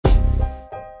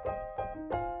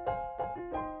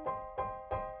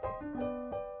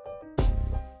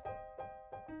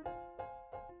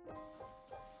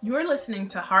You're listening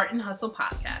to Heart and Hustle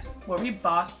Podcast, where we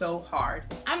boss so hard.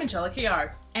 I'm Angelica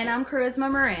Yard. And I'm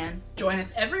Charisma Moran. Join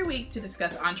us every week to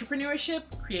discuss entrepreneurship,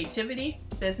 creativity,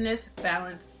 business,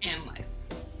 balance, and life.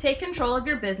 Take control of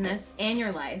your business and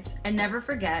your life, and never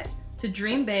forget to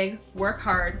dream big, work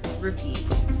hard, repeat.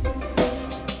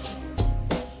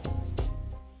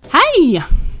 Hi!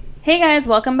 Hey guys,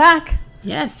 welcome back.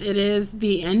 Yes, it is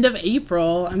the end of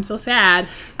April. I'm so sad.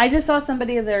 I just saw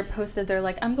somebody there posted, they're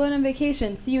like, I'm going on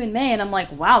vacation, see you in May. And I'm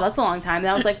like, wow, that's a long time. And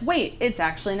I was like, wait, it's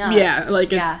actually not. Yeah,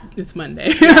 like it's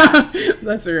Monday. Yeah.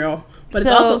 That's real. But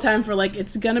it's also time for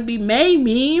it's gonna be May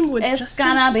meme with It's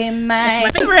gonna be May.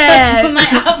 It's my favorite. That's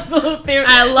my absolute favorite.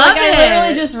 I love it. I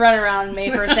literally just run around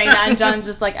May 1st saying that, and John's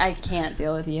just like, I can't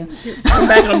deal with you. Come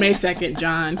back on May 2nd,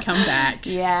 John. Come back.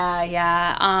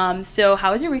 Yeah. So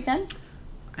how was your weekend?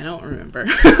 I don't remember.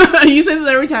 You say this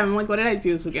every time. I'm like, what did I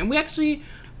do this weekend? We actually,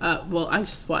 I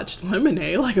just watched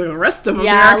Lemonade like the rest of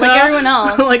America. Yeah, like everyone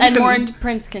else. and more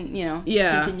Prince can,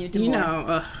 continue to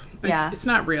more. It's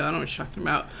not real. I don't know what you're talking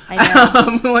about.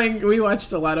 I know. We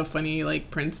watched a lot of funny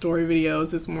Prince story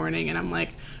videos this morning, and I'm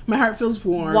like, my heart feels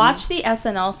warm. Watch the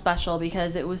SNL special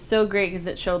because it was so great because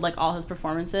it showed all his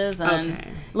performances and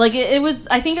it was.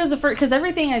 I think it was the first because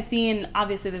everything I've seen.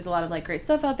 Obviously, there's a lot of great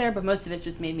stuff out there, but most of it's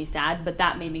just made me sad. But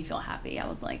that made me feel happy. I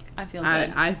was like, I feel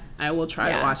good. I will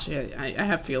try to watch it. I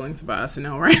have feelings about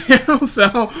SNL right now,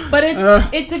 so. But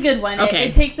it's a good one. Okay.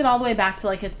 It takes it all the way back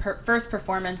to his first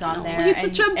performance on there. He's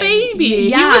such a baby.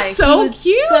 Yeah, he was so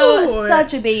cute.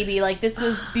 Such a baby. This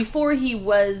was before he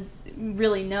was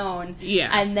really known. Yeah.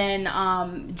 And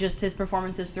then just his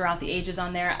performances throughout the ages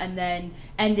on there, and then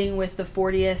ending with the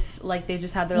 40th, they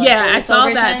just had their 40th I saw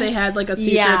that they had a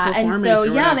secret performance. And so or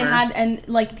whatever. they had,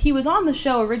 and he was on the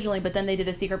show originally, but then they did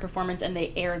a secret performance and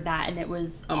they aired that, and it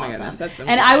was oh my awesome. goodness, that's amazing.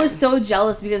 And I was so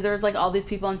jealous because there was all these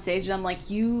people on stage, and I'm like,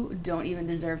 you don't even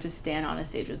deserve to stand on a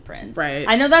stage with Prince. Right.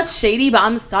 I know that's shady, but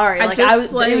I'm sorry.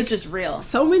 It was just real.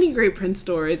 So many great Prince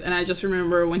stories, and I just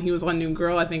remember when he was on New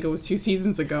Girl, I think it was 2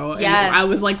 seasons ago, and I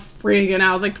was freaking.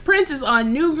 I was like, Prince is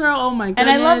on New Girl. Oh my goodness! And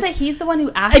I love that he's the one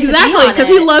who asked exactly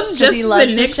because he loves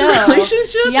the Nick's show.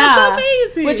 relationship. Yeah, that's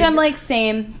amazing. Which I'm like,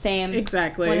 same.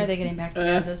 Exactly. When are they getting back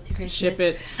together? Those two crazy ship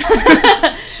kids?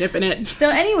 it, shipping it. So,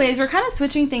 anyways, we're kind of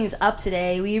switching things up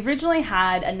today. We originally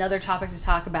had another topic to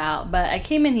talk about, but I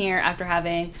came in here after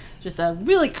having just a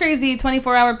really crazy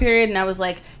 24-hour period, and I was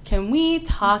like, can we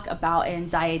talk about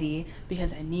anxiety?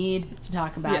 Because I need to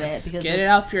talk about it. Because get it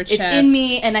off your chest. It's in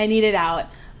me, and I need it out.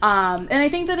 And I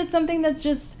think that it's something that's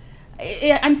just...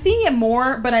 I'm seeing it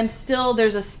more, but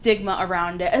there's a stigma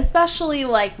around it, especially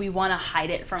we want to hide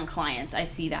it from clients. I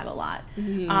see that a lot.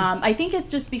 Mm-hmm. I think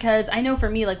it's just because I know for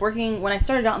me, working when I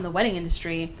started out in the wedding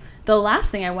industry, the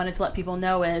last thing I wanted to let people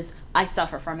know is I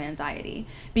suffer from anxiety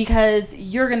because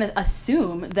you're going to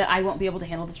assume that I won't be able to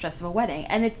handle the stress of a wedding.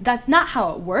 And that's not how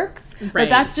it works, right. But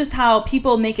that's just how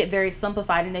people make it very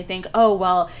simplified. And they think, oh,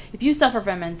 well, if you suffer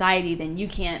from anxiety, then you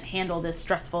can't handle this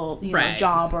stressful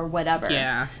job or whatever.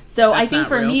 Yeah. So I think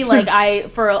for me,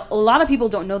 for a lot of people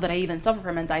don't know that I even suffer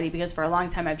from anxiety because for a long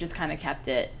time I've just kind of kept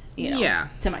it,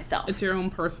 to myself. It's your own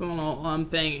personal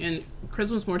thing. And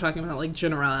Chris was more talking about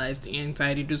generalized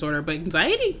anxiety disorder, but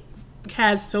anxiety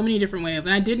has so many different ways,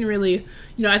 and I didn't really,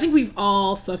 I think we've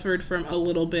all suffered from a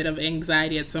little bit of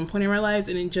anxiety at some point in our lives,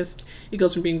 and it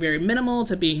goes from being very minimal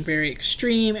to being very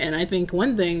extreme. And I think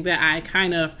one thing that I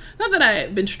not that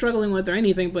I've been struggling with or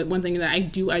anything, but one thing that I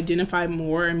do identify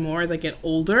more and more as I get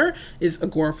older is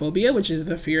agoraphobia, which is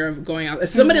the fear of going out.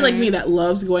 As somebody like me that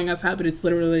loves going outside, but it's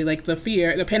literally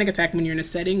the panic attack when you're in a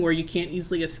setting where you can't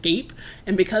easily escape,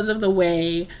 and because of the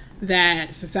way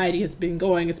that society has been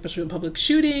going, especially with public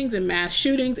shootings and mass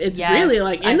shootings, it's really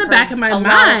in the back of my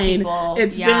mind.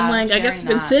 It's been I guess it's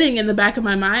been sitting in the back of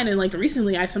my mind, and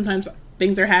recently I sometimes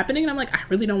things are happening and I'm like, I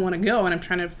really don't want to go, and I'm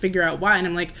trying to figure out why, and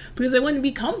I'm like, because I wouldn't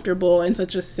be comfortable in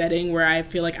such a setting where I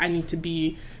feel like I need to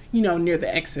be near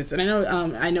the exits. And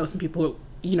I know some people who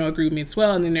agree with me as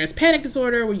well. And then there's panic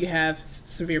disorder where you have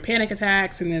severe panic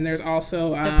attacks, and then there's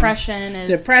also depression,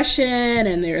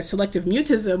 and there's selective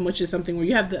mutism, which is something where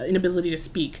you have the inability to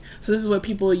speak. So this is what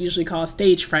people usually call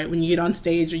stage fright, when you get on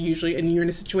stage, or usually and you're in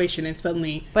a situation and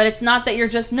suddenly. But it's not that you're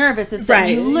just nervous; it's that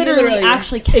you literally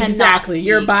actually cannot speak.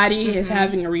 Your body is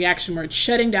having a reaction where it's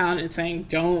shutting down and saying,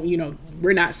 "Don't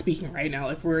we're not speaking right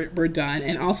now. We're done."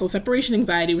 And also separation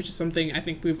anxiety, which is something I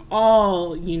think we've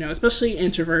all especially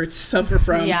introverts suffer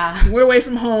from. Yeah. We're away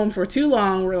from home for too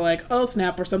long. We're like, oh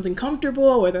snap, or something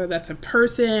comfortable, whether that's a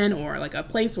person or a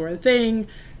place or a thing.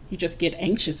 you just get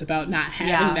anxious about not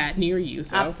having that near you.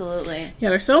 So absolutely. Yeah,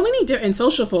 there's so many different, and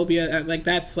social phobia, like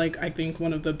that's like, I think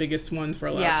one of the biggest ones for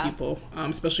a lot of people,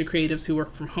 especially creatives who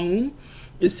work from home,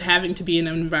 is having to be in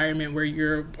an environment where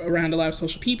you're around a lot of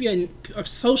social people and of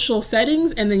social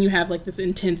settings, and then you have like this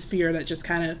intense fear that just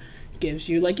kind of gives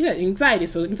you like anxiety.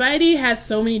 So anxiety has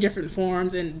so many different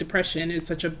forms, and depression is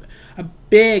such a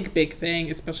big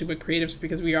thing, especially with creatives,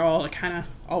 because we are all kind of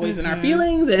always in our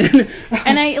feelings, and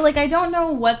I don't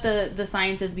know what the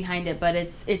science is behind it, but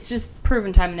it's just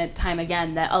proven time and time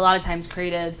again that a lot of times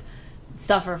creatives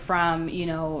suffer from, you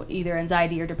know, either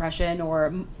anxiety or depression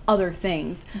or other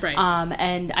things. Right.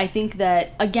 And I think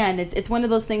that, again, it's one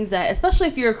of those things that, especially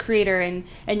if you're a creator and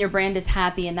your brand is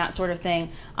happy and that sort of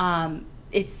thing,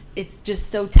 it's just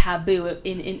so taboo,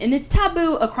 and it's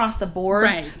taboo across the board.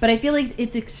 Right. But I feel like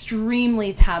it's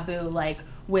extremely taboo, like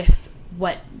with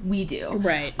what we do.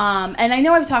 Right. And I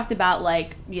know I've talked about,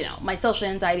 like, you know, my social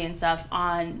anxiety and stuff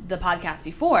on the podcast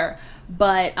before,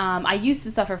 but I used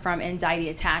to suffer from anxiety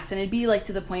attacks, and it'd be like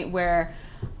to the point where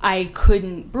I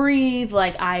couldn't breathe.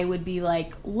 Like, I would be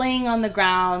like laying on the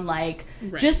ground, like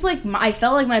just like I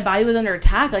felt like my body was under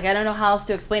attack. Like, I don't know how else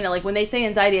to explain it. Like, when they say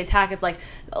anxiety attack, it's like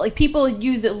people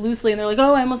use it loosely and they're like,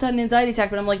 oh, I almost had an anxiety attack,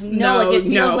 but I'm like, no, like it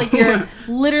feels like you're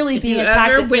literally being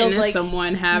attacked. If you ever witness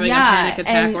someone having a panic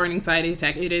attack or an anxiety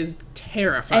attack, it is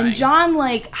terrifying. And John,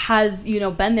 like, has, you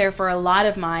know, been there for a lot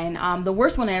of mine. The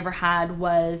worst one I ever had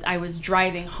was I was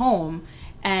driving home,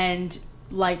 and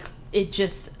like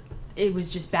it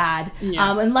was just bad.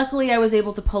 Yeah. And luckily I was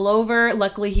able to pull over.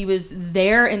 Luckily he was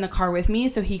there in the car with me,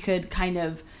 so he could kind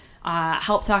of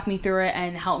help talk me through it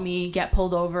and help me get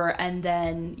pulled over. And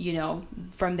then, you know,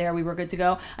 from there we were good to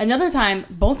go. Another time,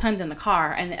 both times in the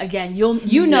car. And again,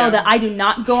 you know that I do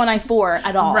not go on I-4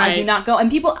 at all. Right. I do not go.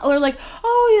 And people are like,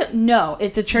 oh, yeah. No,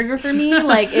 it's a trigger for me.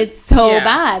 Like, it's so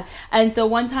bad. And so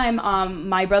one time,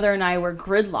 my brother and I were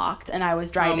gridlocked, and I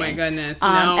was driving. Oh my goodness. No.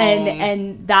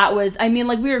 And that was, I mean,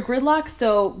 like, we were gridlocked.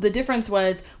 So the difference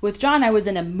was with John, I was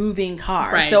in a moving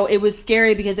car. Right. So it was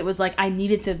scary because it was like, I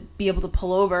needed to be able to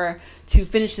pull over to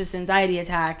finish this anxiety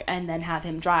attack and then have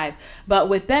him drive. But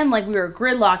with Ben, like, we were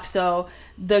gridlocked, so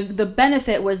the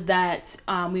benefit was that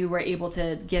we were able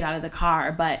to get out of the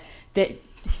car. But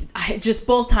I just,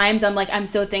 both times, I'm like, I'm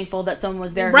so thankful that someone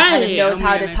was there who kind of knows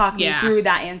how to talk me through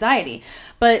that anxiety.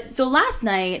 But so last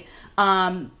night,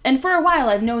 and for a while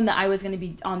I've known that I was going to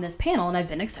be on this panel, and I've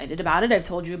been excited about it. I've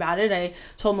told you about it. I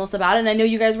told Melissa about it, and I know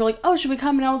you guys were like, oh, should we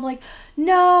come? And I was like,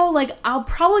 no, like, I'll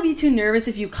probably be too nervous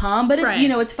if you come, but it, you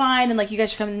know, it's fine. And like, you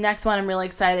guys should come to the next one. I'm really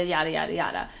excited, yada, yada,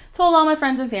 yada. Told all my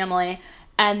friends and family,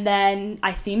 and then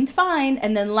I seemed fine.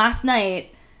 And then last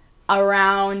night,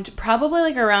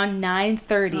 probably around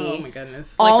 9:30. Oh my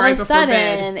goodness. All like right of a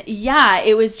sudden, bed. Yeah,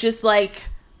 it was just like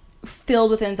filled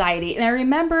with anxiety. And I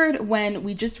remembered when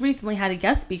we just recently had a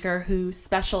guest speaker who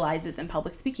specializes in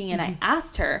public speaking, and I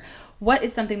asked her, what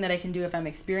is something that I can do if I'm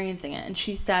experiencing it? And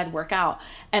she said, work out.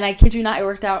 And I kid you not, I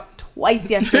worked out twice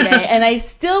yesterday, and I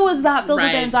still was not filled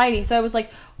with anxiety. So I was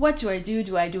like, what do I do?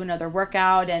 Do I do another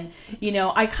workout? And, you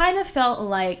know, I kind of felt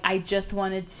like I just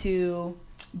wanted to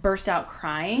burst out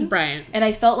crying. Right. And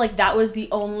I felt like that was the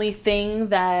only thing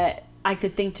that I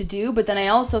could think to do. But then I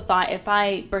also thought, if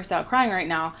I burst out crying right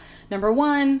now, number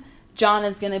one, John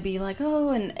is going to be like, oh,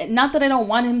 and not that I don't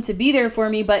want him to be there for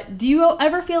me, but do you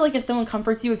ever feel like if someone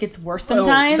comforts you, it gets worse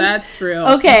sometimes? Oh, that's real.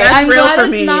 Okay, that's I'm real glad for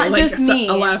it's me. not like, just me.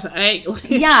 A lot of, I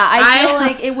feel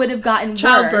like it would have gotten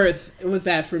childbirth worse. Was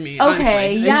that for me,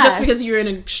 okay, yeah. Just because you're in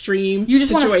an extreme you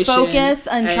just situation. Want to focus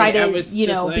and try to, you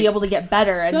know, like, be able to get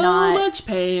better and so not... So much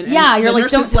pain. Yeah, and you're like,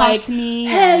 don't talk to me.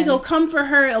 Hey, go comfort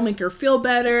her. It'll make her feel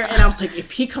better. And I was like,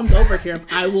 if he comes over here,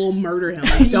 I will murder him.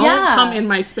 Like, don't come in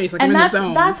my space. Like, I'm in the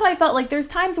zone. That's why I felt like there's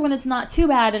times when it's not too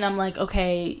bad, and I'm like,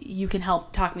 okay, you can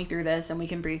help talk me through this, and we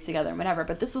can breathe together and whatever.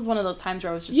 But this is one of those times where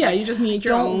I was just like, you just need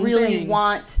your own don't really thing.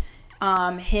 Want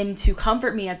him to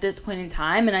comfort me at this point in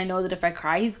time, and I know that if I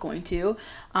cry, he's going to.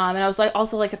 And I was like,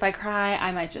 also like, if I cry,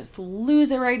 I might just lose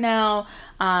it right now.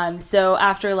 So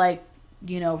after like,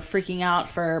 you know, freaking out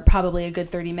for probably a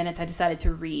good 30 minutes, I decided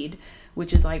to read,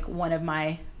 which is like one of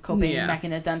my coping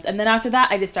mechanisms. And then after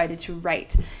that, I decided to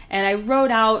write. And I wrote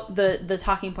out the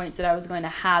talking points that I was going to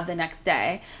have the next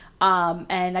day.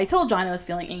 And I told John I was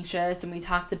feeling anxious, and we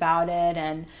talked about it.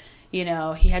 And, you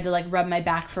know, he had to like rub my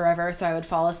back forever so I would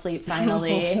fall asleep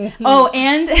finally. Oh,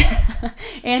 and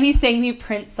he sang me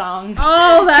Prince songs.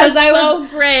 Oh, that's so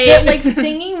great. Like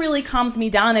singing really calms me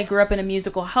down. I grew up in a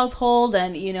musical household,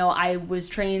 and you know, I was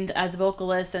trained as a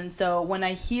vocalist, and so when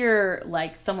I hear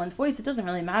like someone's voice, it doesn't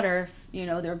really matter if, you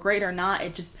know, they're great or not.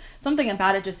 It just, something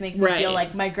about it just makes me feel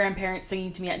like my grandparents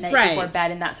singing to me at night before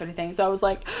bed and that sort of thing. So I was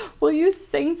like, will you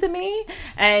sing to me?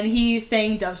 And he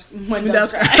sang When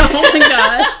Doves Cry. Oh my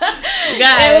gosh.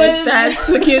 Guys, that's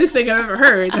the cutest thing I've ever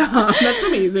heard. That's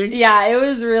amazing. Yeah, it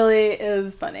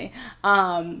was funny.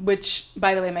 Which,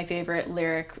 by the way, my favorite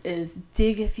lyric is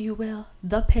dig, if you will,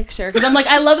 the picture. Because I'm like,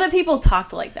 I love that people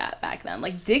talked like that back then.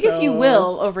 Like, dig, if you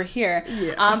will, over here.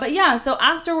 Yeah. But yeah, so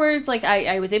afterwards, like,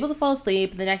 I was able to fall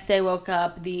asleep. The next day I woke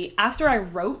up. After I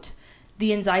wrote,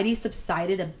 the anxiety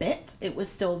subsided a bit. It was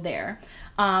still there.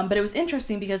 But it was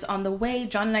interesting because on the way,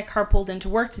 John and I carpooled into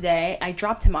work today. I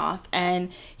dropped him off,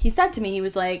 and he said to me, he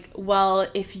was like, well,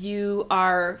 if you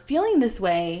are feeling this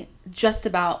way just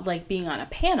about like being on a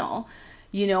panel,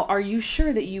 you know, are you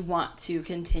sure that you want to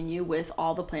continue with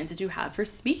all the plans that you have for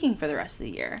speaking for the rest of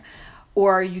the year?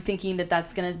 Or are you thinking that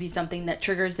that's going to be something that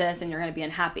triggers this and you're going to be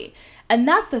unhappy? And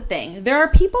that's the thing. There are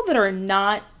people that are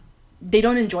not, they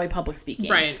don't enjoy public speaking.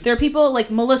 Right. There are people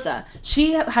like Melissa.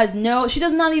 She does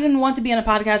not even want to be on a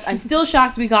podcast. I'm still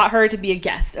shocked we got her to be a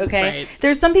guest, okay? Right.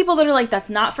 There's some people that are like, that's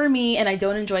not for me and I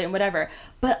don't enjoy it and whatever.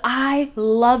 But I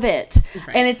love it.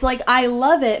 Right. And it's like, I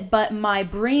love it, but my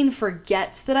brain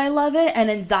forgets that I love it. And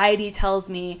anxiety tells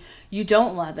me, you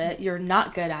don't love it. You're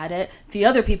not good at it. The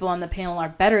other people on the panel are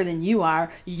better than you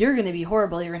are. You're going to be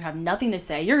horrible. You're going to have nothing to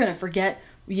say. You're going to forget,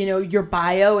 you know, your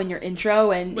bio and your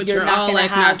intro, and but you're not all gonna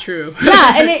like have... not true.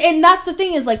 Yeah, and that's the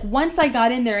thing is, like, once I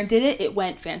got in there and did it, it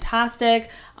went fantastic.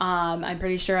 I'm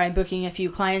pretty sure I'm booking a few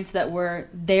clients that were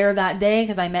there that day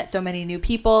because I met so many new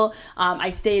people. I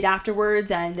stayed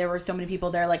afterwards, and there were so many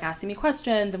people there, like, asking me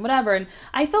questions and whatever, and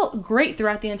I felt great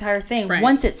throughout the entire thing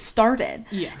once it started.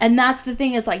 Yeah. And that's the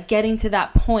thing is, like, getting to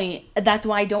that point. That's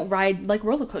why I don't ride like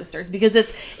roller coasters, because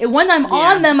when I'm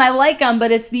on them, I like them,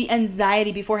 but it's the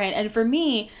anxiety beforehand. And for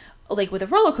me, like with a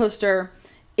roller coaster,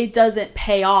 it doesn't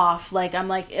pay off. Like, I'm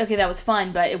like, okay, that was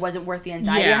fun, but it wasn't worth the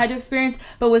anxiety I had to experience.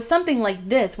 But with something like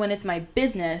this, when it's my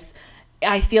business,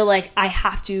 I feel like I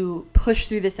have to push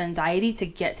through this anxiety to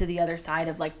get to the other side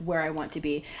of like where I want to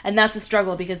be. And that's a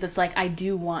struggle, because it's like, I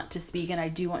do want to speak and I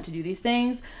do want to do these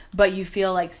things, but you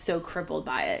feel like so crippled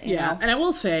by it. You know? And I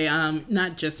will say,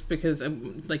 not just because,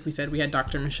 like we said, we had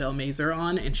Dr. Michelle Mazur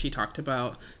on, and she talked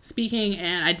about speaking,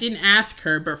 and I didn't ask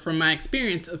her, but from my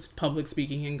experience of public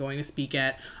speaking and going to speak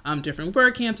at different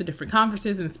word camps and different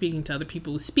conferences and speaking to other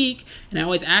people who speak, and I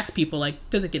always ask people, like,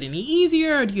 does it get any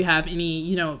easier, or do you have any,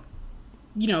 you know,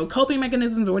 coping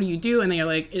mechanisms, or what do you do? And they're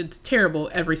like, it's terrible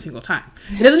every single time.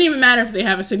 It doesn't even matter if they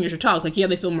have a signature talk. Like, yeah,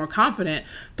 they feel more confident,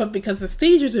 but because the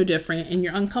stages are different and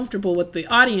you're uncomfortable with the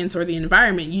audience or the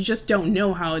environment, you just don't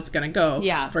know how it's going to go.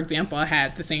 Yeah. For example, I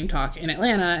had the same talk in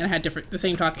Atlanta, and I had the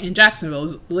same talk in Jacksonville. It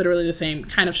was literally the same,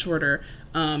 kind of shorter.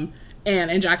 And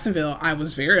in Jacksonville, I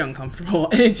was very uncomfortable,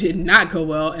 and it did not go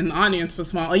well, and the audience was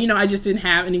small. You know, I just didn't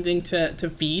have anything to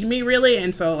feed me, really.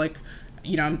 And so, like,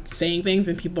 you know, I'm saying things,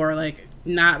 and people are, like,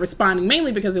 not responding,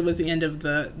 mainly because it was the end of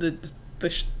the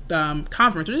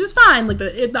conference, which is fine. Like,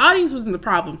 the audience wasn't the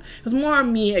problem. It was more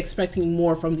me expecting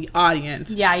more from the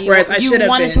audience. Yeah, you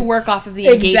wanted to work off of the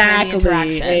engagement and the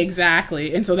interaction.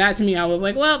 Exactly. And so that, to me, I was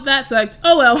like, well, that sucks.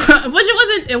 Oh well. Which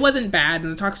it wasn't bad,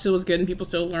 and the talk still was good, and people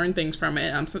still learned things from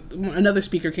it. So another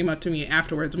speaker came up to me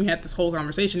afterwards, and we had this whole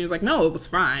conversation. He was like, no, it was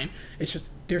fine. It's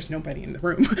just there's nobody in the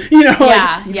room. You know,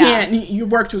 can't. You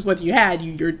worked with what you had.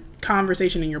 Your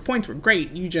conversation and your points were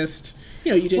great. You just,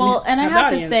 you know, you didn't. Well, and I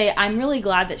have to say, I'm really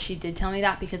glad that she did tell me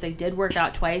that, because I did work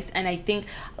out twice, and I think,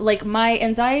 like, my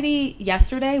anxiety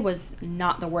yesterday was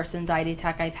not the worst anxiety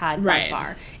attack I've had by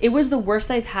far. It was the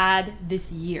worst I've had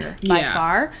this year by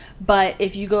far. But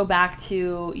if you go back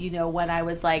to, you know, when I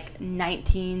was like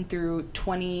 19 through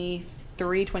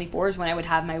 23, 24 is when I would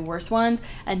have my worst ones,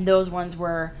 and those ones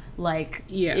were like,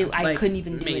 I couldn't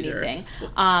even do anything.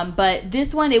 But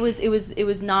this one, it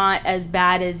was not as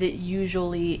bad as it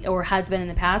usually or has been in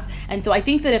the past. And so I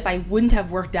think that if I wouldn't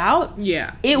have worked out,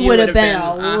 it would have been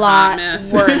a lot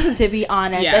worse, to be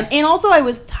honest. And also I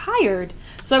was tired,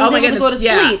 so I was able to go to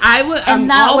sleep.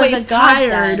 I'm always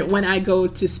tired when I go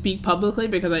to speak publicly,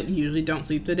 because I usually don't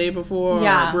sleep the day before.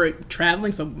 Or we're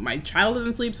traveling, so my child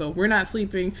doesn't sleep, so we're not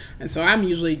sleeping, and so I'm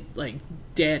usually like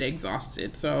dead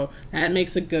exhausted. So that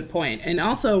makes a good point. And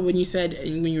also, when you said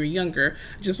when you were younger,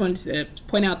 I just wanted to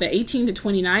point out that 18 to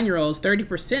 29-year-olds,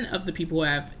 30% of the people who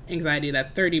have anxiety,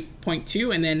 that's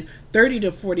 30.2, and then 30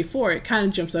 to 44, it kind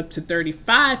of jumps up to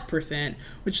 35%,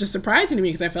 which is surprising to me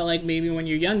because I felt like maybe when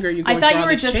you're younger, you go I thought through you all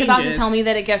were the just changes. about to tell me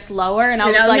that it gets lower, and I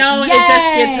was like, no, yay! it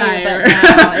just gets higher. But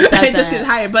no, it doesn't. It just gets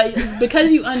higher. But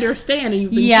because you understand and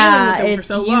you've been Yeah, dealing with them for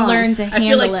so you long, learn to I feel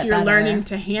handle like it you're better. learning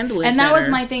to handle it And that better. was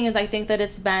my thing, is I think that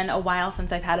it's been a while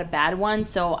since I've had a bad one,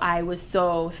 so I was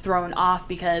so thrown off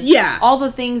because all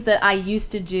the things that I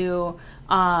used to do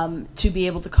to be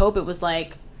able to cope, it was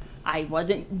like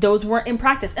those weren't in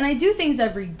practice. And I do things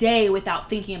every day without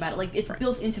thinking about it. Like, it's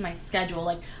built into my schedule.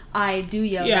 Like, I do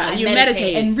yoga, I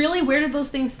meditate. And really, where did those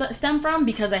things stem from?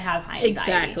 Because I have high anxiety.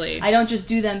 Exactly. I don't just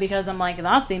do them because I'm like,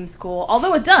 that seems cool.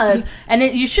 Although it does, and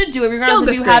you should do it regardless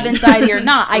if you Yoga's have great. anxiety or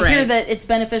not. I hear Right. that it's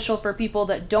beneficial for people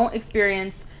that don't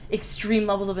experience extreme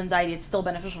levels of anxiety. It's still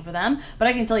beneficial for them, but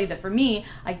I can tell you that for me,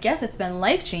 I guess it's been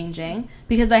life-changing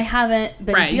because I haven't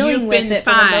been dealing with it for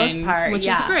the most part, which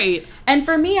is great. And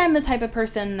for me, I'm the type of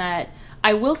person that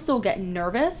I will still get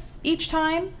nervous each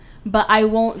time, but I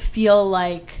won't feel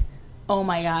like, oh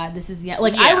my god, this is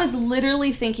I was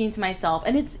literally thinking to myself,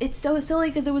 and it's so silly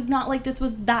because it was not like this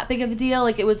was that big of a deal.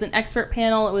 Like, it was an expert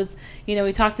panel, it was,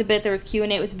 we talked a bit, there was Q&A,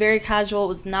 it was very casual, it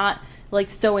was not like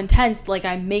so intense like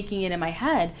I'm making it in my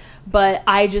head, but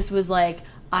I just was like,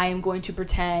 I am going to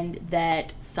pretend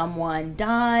that someone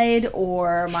died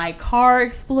or my car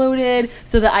exploded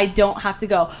so that I don't have to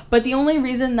go. But the only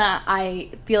reason that I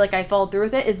feel like I followed through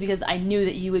with it is because I knew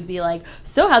that you would be like,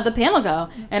 so how'd the panel go?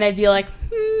 And I'd be like,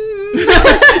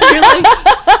 You're like,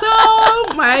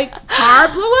 so my car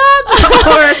blew up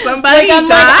or somebody died?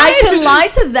 I can lie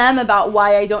to them about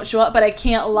why I don't show up, but I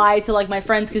can't lie to like my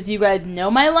friends because you guys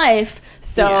know my life.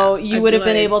 So you would have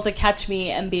been able to catch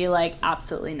me and be like,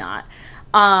 absolutely not.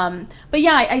 But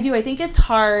yeah, I do. I think it's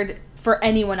hard for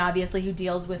anyone, obviously, who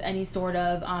deals with any sort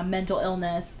of mental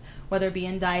illness, whether it be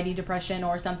anxiety, depression,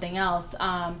 or something else.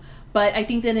 But I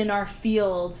think that in our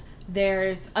field,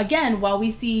 there's, again, while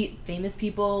we see famous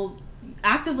people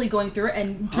actively going through it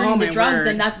and turning to drugs,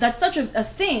 and that's such a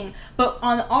thing, but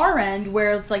on our end,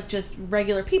 where it's like just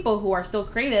regular people who are still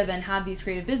creative and have these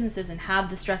creative businesses and have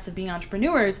the stress of being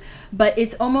entrepreneurs, but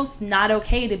it's almost not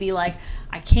okay to be like,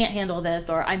 I can't handle this,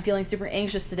 or I'm feeling super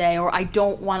anxious today, or I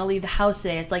don't want to leave the house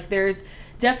today. It's like there's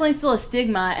definitely still a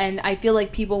stigma, and I feel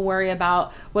like people worry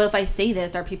about, well, if I say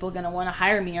this, are people going to want to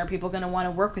hire me? Are people going to want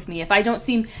to work with me? If I don't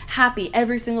seem happy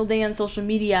every single day on social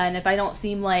media, and if I don't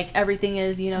seem like everything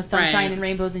is, sunshine and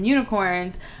rainbows and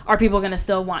unicorns, are people going to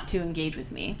still want to engage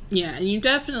with me? Yeah, and you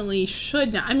definitely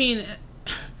should not. I mean,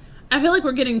 I feel like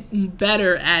we're getting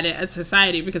better at it as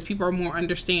society because people are more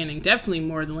understanding, definitely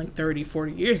more than like 30,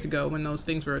 40 years ago when those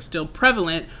things were still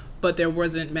prevalent, but there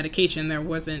wasn't medication, there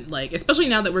wasn't especially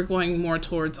now that we're going more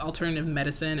towards alternative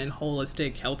medicine and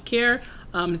holistic healthcare.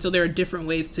 So there are different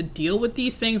ways to deal with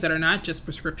these things that are not just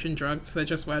prescription drugs. So I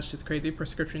just watched this crazy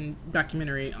prescription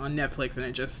documentary on Netflix, and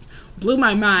it just blew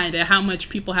my mind at how much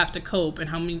people have to cope and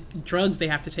how many drugs they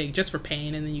have to take just for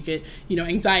pain. And then you get,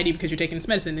 anxiety because you're taking this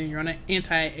medicine, and you're on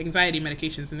anti-anxiety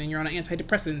medications, and then you're on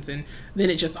antidepressants, and then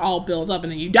it just all builds up,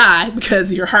 and then you die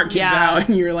because your heart gives out,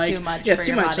 and you're like, too much. It's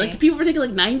too much. Like, people were taking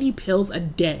like 90 pills a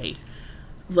day.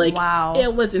 Like, wow.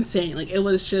 It was insane. Like, it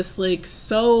was just like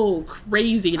so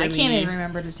crazy to me. I can't even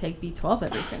remember to take B12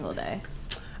 every single day.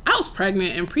 I was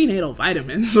pregnant, and prenatal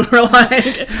vitamins were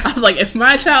like, I was like, if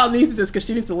my child needs this because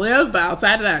she needs to live, but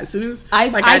outside of that, as soon as I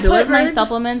put my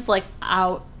supplements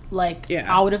out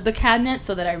of the cabinet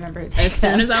so that I remember to take as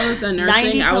soon as I was done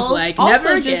nursing, I was like, never also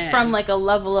again. Just from like a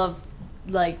level of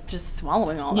like just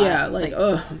swallowing all that.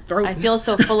 Yeah, throat. I feel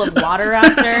so full of water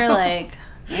after, like,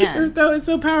 man. Your throat is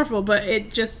so powerful, but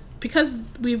it just, because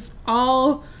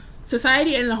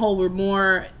society as a whole, we're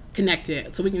more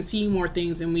connected, so we can see more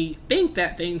things, and we think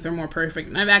that things are more perfect.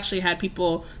 And I've actually had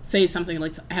people say something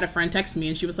like, I had a friend text me,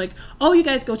 and she was like, oh, you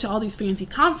guys go to all these fancy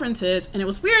conferences, and it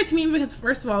was weird to me because,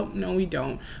 first of all, no, we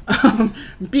don't.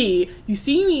 B, you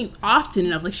see me often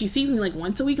enough, like she sees me like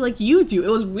once a week like you do. It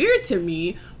was weird to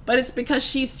me, but it's because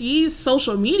she sees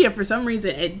social media for some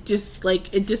reason. It just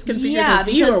it disconfigures her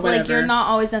view or whatever. Like, you're not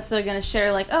always necessarily going to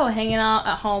share like, oh, hanging out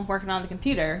at home working on the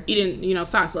computer, eating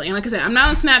socks. And like I said, I'm not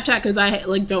on Snapchat because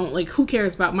I don't who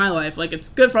cares about my life? Like, it's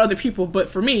good for other people, but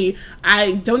for me,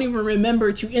 I don't even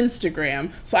remember to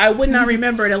Instagram, so I would not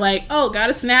remember to got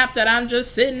a snap that I'm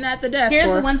just sitting at the desk.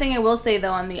 Here's the one thing I will say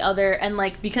though, on the other, and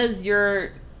because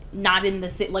you're not in the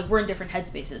same, like, we're in different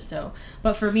headspaces. So,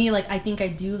 but for me, like, I think I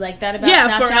do like that about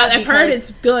yeah, Snapchat. I've heard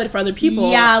it's good for other people.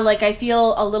 Yeah, like, I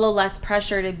feel a little less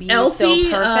pressure to be Elsie,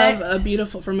 so perfect. A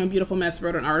Beautiful Mess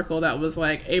wrote an article that was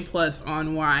like A+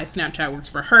 on why Snapchat works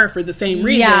for her for the same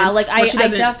reason. Yeah, like, she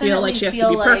doesn't definitely feel like she has to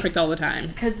be perfect all the time.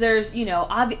 Because there's, you know,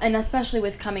 and especially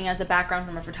with coming as a background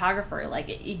from a photographer, like,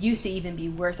 it used to even be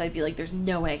worse. I'd be like, there's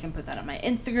no way I can put that on my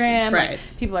Instagram. Right. Like,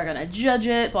 people are gonna judge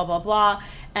it, blah blah blah.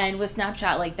 And with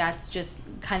Snapchat, like, that's just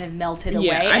kind of melted away.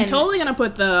 Yeah, I'm totally gonna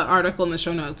put the article in the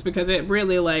show notes because it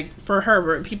really, like, for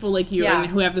her, people like you and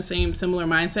who have the similar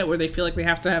mindset where they feel like we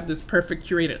have to have this perfect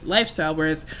curated lifestyle,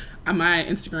 whereas my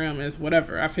Instagram is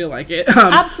whatever. I feel like it.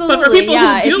 Absolutely. But for people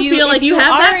who do feel like you have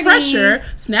already... that pressure,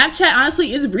 Snapchat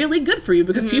honestly is really good for you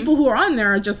because people who are on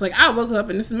there are just like, I woke up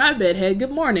and this is my bed. Hey, good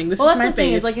morning. This is my face. Well, that's the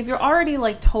thing is, like, if you're already,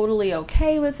 like, totally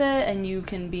okay with it and you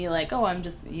can be like, oh, I'm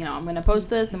just, you know, I'm going to post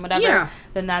this and whatever,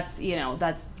 then that's, you know,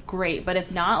 that's great. But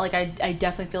if not, like, I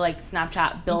definitely feel like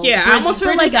Snapchat builds. Yeah, I almost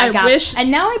feel like I wish.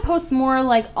 And now I post more,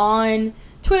 like, on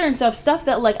Twitter and stuff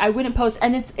that, like, I wouldn't post,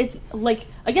 and it's like,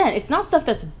 again, it's not stuff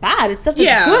that's bad, it's stuff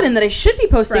that's good and that I should be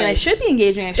posting and I should be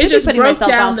engaging, I should be putting myself out there. It just broke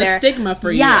down the stigma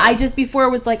for you. Yeah, I just before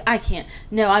was like, I can't,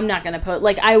 no, I'm not gonna post,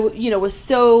 like, I, you know, was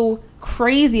so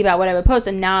crazy about what I would post,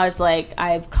 and now it's like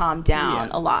I've calmed down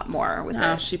a lot more with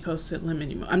it. She posted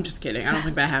lemon. I'm just kidding. I don't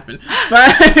think that happened.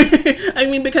 But I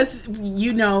mean, because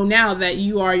you know now that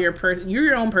you are you're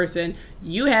your own person.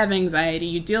 You have anxiety.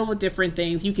 You deal with different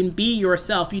things. You can be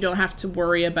yourself. You don't have to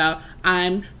worry about,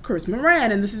 I'm Chris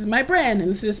Moran and this is my brand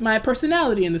and this is my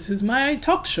personality and this is my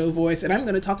talk show voice and I'm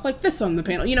going to talk like this on the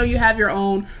panel. You know, you have your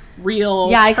own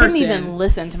real I person. couldn't even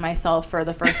listen to myself for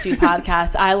the first few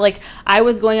podcasts. I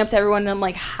was going up to everyone and I'm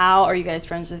like, how are you guys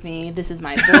friends with me? This is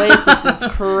my voice. This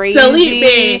is crazy. Delete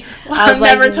me. I was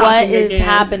like, what is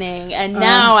happening? And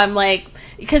now I'm like,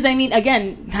 because, I mean,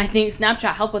 again, I think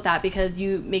Snapchat helped with that because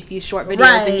you make these short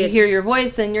videos and you hear your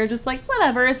voice and you're just like,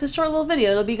 whatever, it's a short little video.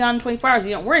 It'll be gone in 24 hours.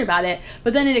 You don't worry about it.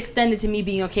 But then it extended to me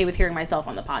being okay with hearing myself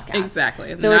on the podcast.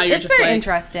 Exactly. So now it's very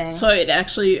interesting. So it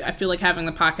actually, I feel like having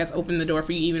the podcast opened the door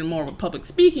for you even more with public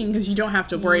speaking because you don't have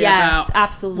to worry about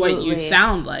what you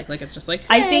sound like. Like, it's just like, hey.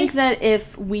 I think that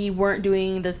if we weren't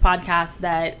doing this podcast,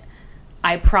 that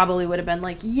I probably would have been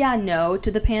like, no to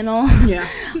the panel. Yeah.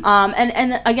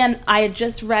 And again, I had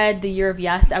just read The Year of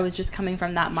Yes. I was just coming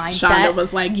from that mindset. Shonda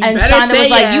was like, you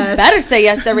better say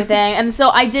yes to everything. And so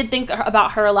I did think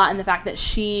about her a lot and the fact that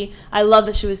I love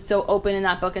that she was so open in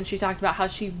that book and she talked about how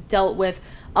she dealt with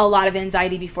a lot of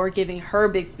anxiety before giving her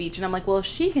big speech. And I'm like, well, if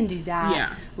she can do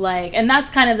that, like, and that's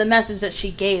kind of the message that she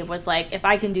gave was like, if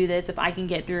I can do this, if I can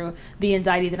get through the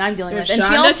anxiety that I'm dealing with. And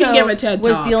she also can give a TED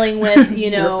was talk. Dealing with,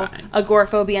 you know,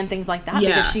 agoraphobia and things like that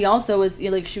because she also was,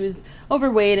 like, she was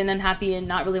overweight and unhappy and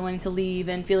not really wanting to leave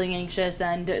and feeling anxious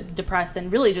and depressed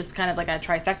and really just kind of like a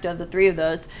trifecta of the three of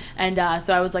those. And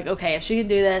so I was like, okay, if she can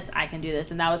do this, I can do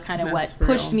this. And that was kind of what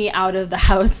pushed me out of the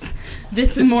house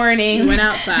this morning. You went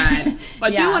outside.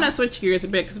 But I do want to switch gears a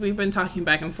bit because we've been talking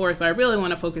back and forth, but I really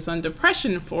want to focus on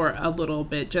depression for a little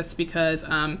bit just because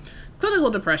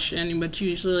clinical depression, but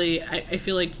usually I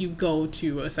feel like you go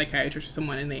to a psychiatrist or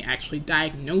someone and they actually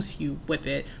diagnose you with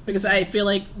it because I feel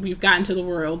like we've gotten to the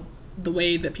world the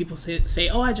way that people say,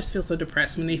 oh, I just feel so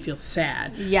depressed when they feel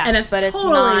sad. Yes, and it's but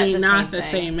totally it's not the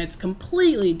same. It's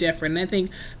completely different. And I think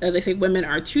that they say women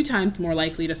are 2 times more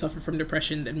likely to suffer from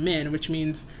depression than men, which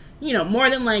means, you know, more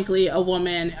than likely a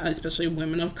woman, especially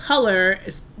women of color,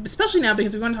 especially now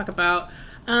because we want to talk about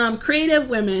creative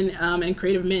women and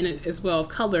creative men as well of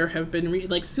color have been,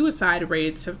 like, suicide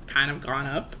rates have kind of gone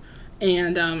up.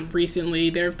 And recently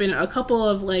there have been a couple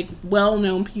of, like,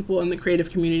 well-known people in the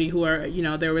creative community who are, you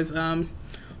know, there was,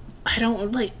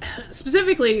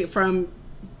 specifically from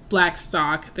Black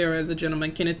Stock, there was a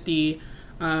gentleman, Kenneth D.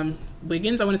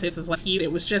 Wiggins, I want to say this is like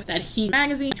it was just that he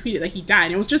magazine tweeted that he died.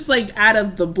 And it was just like out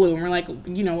of the blue. And we're like,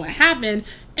 you know, what happened?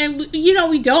 And, you know,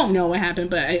 we don't know what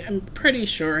happened, but I'm pretty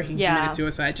sure he committed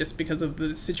suicide just because of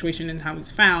the situation and how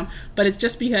he's found. But it's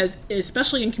just because,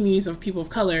 especially in communities of people of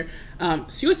color,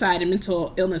 suicide and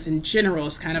mental illness in general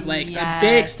is kind of like a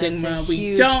big stigma.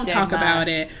 We don't talk about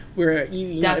it. Where,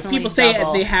 you know, if people say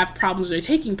they have problems, they're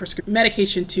taking prescription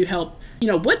medication to help, you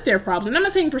know, with their problems. And I'm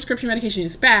not saying prescription medication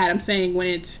is bad. I'm saying when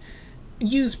it's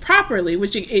used properly,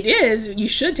 which it is, you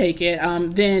should take it,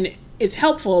 then it's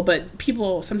helpful. But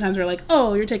people sometimes are like,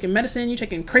 oh, you're taking medicine, you're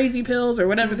taking crazy pills or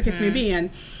whatever the case may be.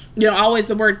 And, you know, always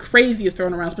the word crazy is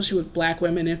thrown around, especially with Black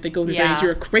women. If they go through things,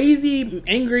 you're a crazy,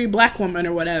 angry Black woman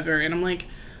or whatever. And I'm like,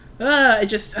 it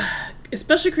just,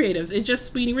 especially creatives, it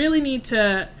just, we really need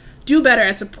to do better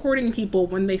at supporting people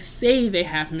when they say they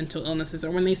have mental illnesses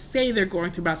or when they say they're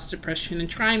going through bouts of depression, and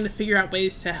trying to figure out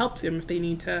ways to help them if they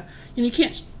need to. You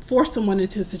can't force someone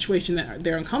into a situation that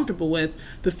they're uncomfortable with,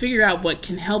 but figure out what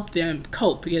can help them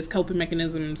cope, because coping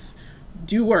mechanisms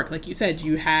do work. Like you said,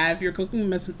 you have your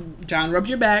cooking. John rubbed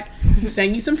your back,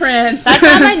 sang you some Prince. That's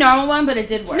not my normal one, but it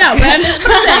did work. No, but I'm saying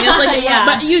it's like, yeah,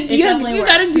 but you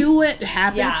got to do what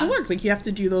happens Yeah. to work. Like, you have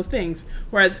to do those things.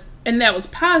 Whereas, and that was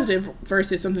positive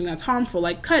versus something that's harmful,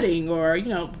 like cutting or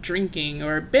drinking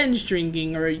or binge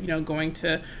drinking or going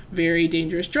to very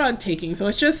dangerous drug taking. So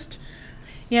it's just.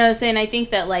 Yeah, I was saying, I think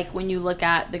that, like, when you look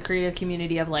at the creative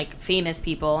community of, like, famous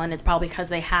people, and it's probably because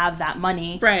they have that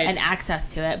money right. and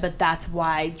access to it, but that's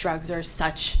why drugs are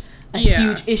such a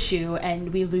huge issue,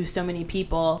 and we lose so many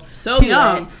people so to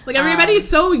young. it. Like, everybody's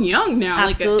so young now.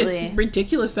 Absolutely. Like, it's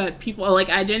ridiculous that people, like,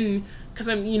 I didn't... Because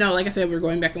I'm, like I said, we're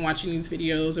going back and watching these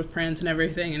videos of Prince and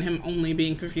everything, and him only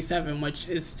being 57, which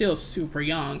is still super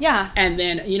young. Yeah. And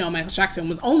then, Michael Jackson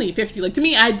was only 50. Like, to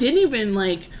me, I didn't even,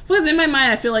 because in my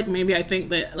mind, I feel like maybe I think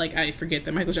that, I forget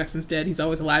that Michael Jackson's dead. He's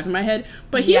always alive in my head.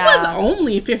 But he was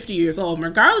only 50 years old,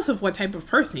 regardless of what type of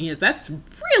person he is. That's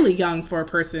really young for a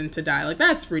person to die. Like,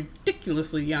 that's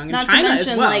ridiculously young. In Not China to mention,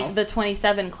 as well. like, the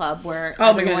 27 Club, where oh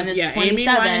everyone my is goodness, 27. Amy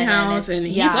Winehouse and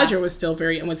Heath Ledger was still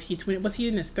very... And was he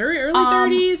in his early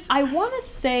 30s? I want to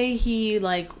say he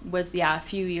was a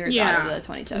few years out of the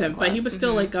 27 Club. But he was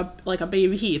still like a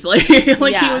baby Heath, like he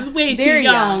was way too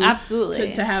young,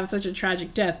 absolutely, to have such a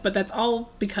tragic death. But that's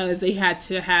all because they had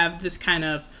to have this kind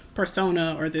of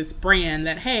persona or this brand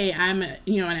that, hey, I'm an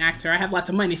actor, I have lots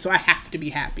of money, so I have to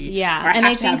be happy. Yeah, and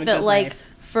I think that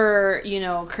for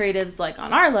creatives like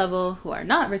on our level who are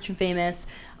not rich and famous,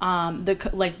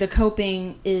 the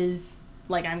coping is.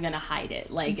 Like, I'm gonna hide it.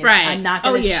 Like, I'm not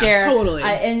gonna share. Totally.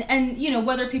 And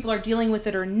whether people are dealing with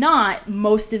it or not,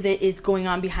 most of it is going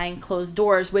on behind closed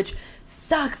doors, which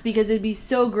sucks because it'd be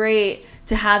so great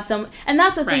to have some. And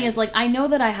that's the thing is, like, I know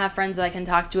that I have friends that I can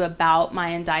talk to about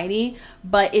my anxiety,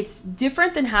 but it's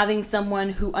different than having someone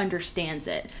who understands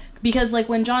it. Because, like,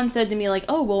 when John said to me, like,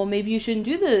 oh, well, maybe you shouldn't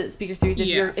do the speaker series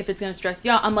if it's going to stress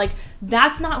you out. I'm like,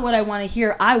 that's not what I want to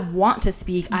hear. I want to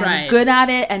speak. I'm good at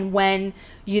it. And when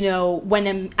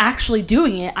I'm actually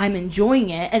doing it, I'm enjoying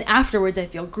it. And afterwards, I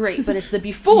feel great. But it's the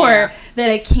before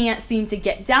that I can't seem to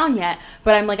get down yet.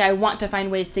 But I'm like, I want to find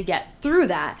ways to get through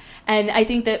that. And I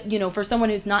think that, for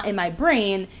someone who's not in my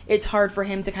brain, it's hard for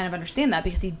him to kind of understand that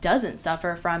because he doesn't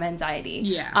suffer from anxiety.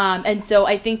 Yeah. And so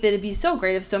I think that it'd be so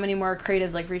great if so many more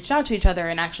creatives, like, reached out to each other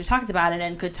and actually talked about it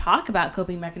and could talk about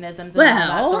coping mechanisms and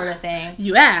all that sort of thing.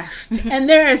 You asked. And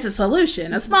there is a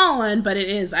solution. A small one, but it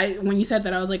is. When you said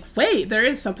that, I was like, wait, there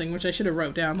is something, which I should have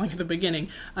wrote down, like, at the beginning.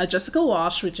 Jessica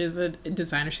Walsh, which is a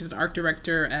designer. She's an art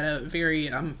director at a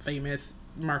very famous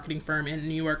marketing firm in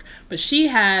New York, but she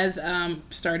has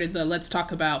started the Let's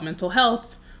Talk About Mental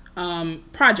Health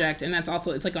project, and that's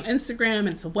also, it's like on Instagram, and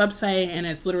it's a website, and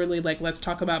it's literally like Let's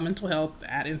Talk About Mental Health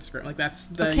at Instagram. Like, that's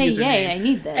the username. Yay, I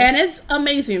need this. And it's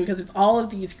amazing because it's all of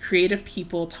these creative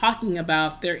people talking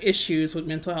about their issues with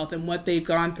mental health and what they've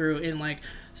gone through, in like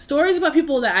stories about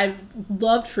people that I've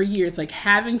loved for years, like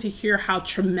having to hear how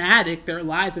traumatic their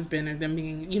lives have been, and them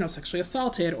being, sexually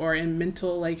assaulted or in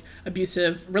mental, like,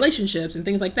 abusive relationships and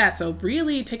things like that. So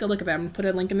really take a look at that. I'm gonna put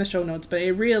a link in the show notes, but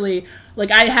it really, like,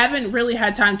 I haven't really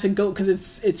had time to go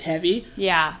because it's heavy.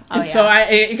 Yeah. So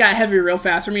it got heavy real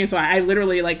fast for me. So I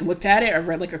literally, like, looked at it. I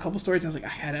read like a couple stories, and I was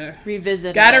like, I gotta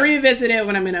revisit it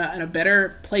when I'm in a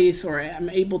better place, or I'm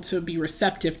able to be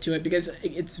receptive to it, because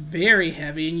it's very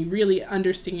heavy, and you really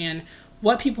understand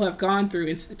what people have gone through,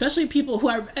 especially people who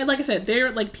are, like I said,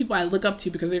 they're like people I look up to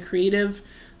because their creative,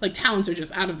 like, talents are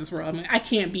just out of this world. I mean, I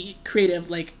can't be creative.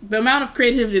 Like, the amount of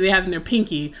creativity they have in their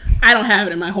pinky, I don't have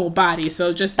it in my whole body.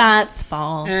 So just that's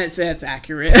false. It's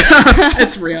accurate.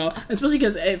 It's real, especially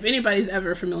because if anybody's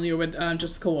ever familiar with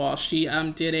Jessica Walsh, she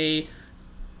did a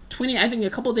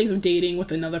couple of days of dating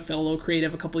with another fellow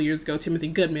creative a couple of years ago, Timothy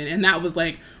Goodman, and that was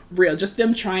like real, just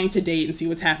them trying to date and see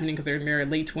what's happening because they're in their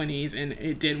late 20s, and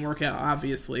it didn't work out,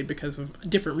 obviously, because of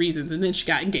different reasons. And then she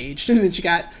got engaged, and then she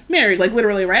got married, like,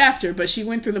 literally right after. But she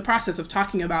went through the process of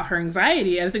talking about her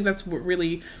anxiety, and I think that's what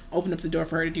really opened up the door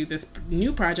for her to do this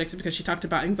new project, because she talked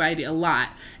about anxiety a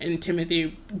lot, and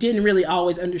Timothy didn't really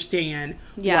always understand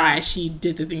why she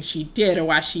did the things she did, or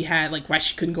why she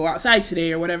couldn't go outside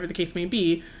today, or whatever the case may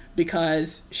be,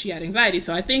 because she had anxiety.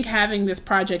 So I think having this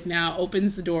project now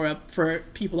opens the door up for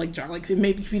people like John. Like,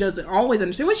 maybe he doesn't always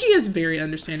understand. Well, she is very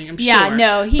understanding, I'm sure. Yeah,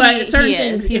 no, but certain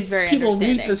things, he's very people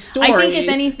understanding. read the stories, I think, if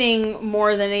anything,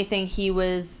 more than anything, he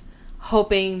was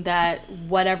hoping that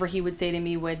whatever he would say to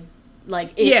me would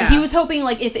Like, Yeah. he was hoping,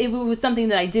 like, if it was something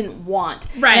that I didn't want.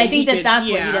 Right, And I think he could- that's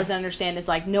what yeah. he doesn't understand is,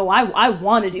 like, no, I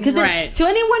want to do. Because Right. to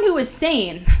anyone who is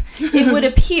sane, it would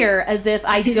appear as if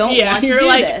I don't Yeah, want to you're do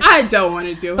like, this. I don't want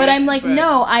to do it. But I'm like,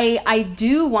 no, I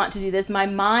do want to do this. My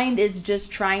mind is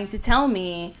just trying to tell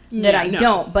me that Yeah, I no.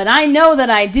 don't. But I know that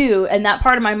I do, and that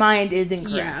part of my mind is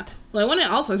incorrect. Yeah. Well, I want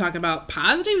to also talk about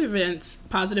positive events.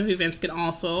 Positive events can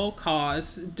also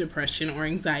cause depression or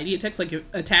anxiety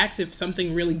attacks. If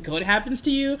something really good happens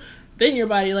to you, then your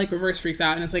body like reverse freaks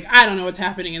out and it's like, I don't know what's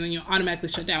happening, and then you automatically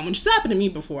shut down, which has happened to me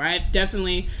before. I've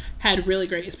definitely had really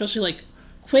great, especially like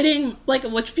quitting, like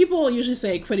what people usually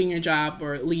say, quitting your job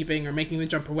or leaving or making the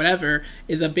jump or whatever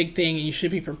is a big thing and you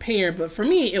should be prepared. But for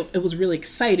me, it was really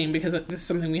exciting because this is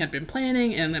something we had been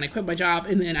planning, and then I quit my job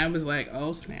and then I was like,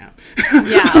 oh snap.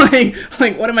 Yeah.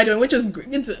 like what am I doing? Which is,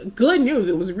 it's good news.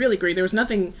 It was really great. There was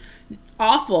nothing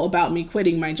awful about me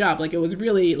quitting my job. Like, it was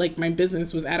really like my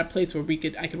business was at a place where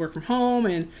I could work from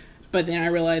home, but then I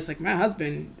realized, like, my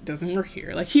husband doesn't work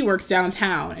here. Like, he works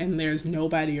downtown and there's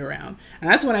nobody around. And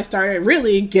that's when I started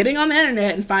really getting on the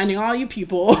internet and finding all you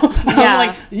people. Yeah. I'm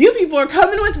like, you people are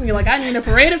coming with me. Like, I need a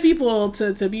parade of people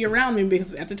to be around me,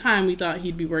 because at the time we thought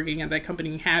he'd be working at that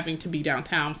company, having to be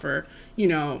downtown for,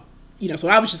 so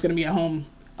I was just going to be at home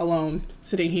alone,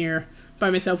 sitting here by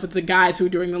myself with the guys who were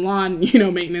doing the lawn,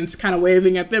 maintenance, kind of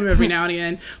waving at them every now and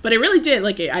again. But it really did,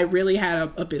 I really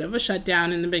had a bit of a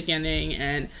shutdown in the beginning,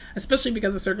 and especially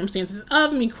because the circumstances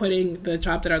of me quitting the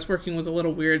job that I was working was a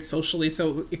little weird socially,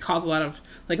 so it caused a lot of,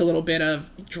 a little bit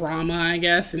of drama, I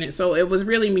guess, and so it was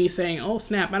really me saying, oh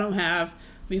snap, I don't have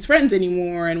these friends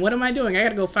anymore, and what am I doing? I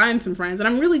gotta go find some friends. And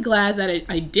I'm really glad that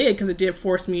I did, because it did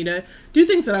force me to do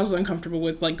things that I was uncomfortable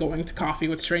with, like going to coffee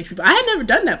with strange people. I had never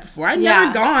done that before. I'd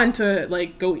never gone to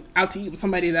go out to eat with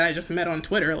somebody that I just met on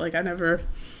Twitter. Like, I never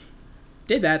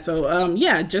did that. So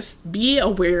just be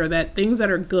aware that things that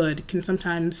are good can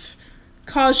sometimes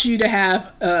cause you to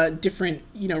have different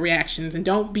reactions, and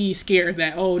don't be scared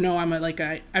that, oh no,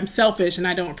 I'm selfish and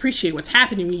I don't appreciate what's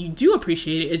happening to me. You do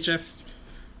appreciate it. It's just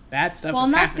bad stuff. Well, is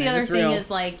and that's happening. the other It's thing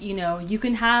real. is, you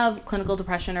can have clinical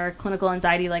depression or clinical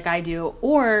anxiety like I do,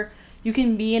 or you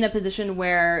can be in a position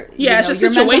where it's just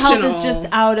your mental health is situational. just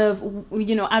out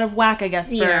of whack, I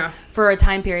guess, for a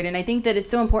time period. And I think that it's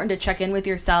so important to check in with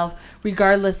yourself,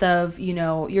 regardless of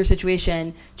your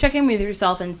situation. Check in with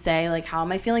yourself and say, like, how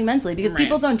am I feeling mentally? Because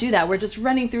people don't do that. We're just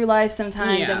running through life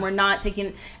sometimes, and we're not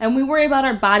taking, and we worry about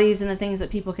our bodies and the things that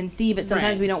people can see, but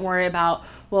sometimes we don't worry about,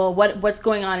 well, what's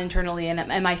going on internally, and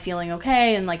am I feeling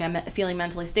okay, and like, I'm feeling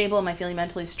mentally stable, am I feeling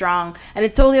mentally strong? And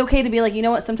it's totally okay to be like, you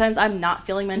know what, sometimes I'm not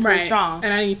feeling mentally strong,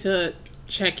 and I need to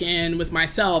check in with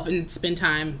myself and spend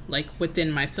time within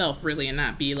myself, really, and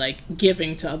not be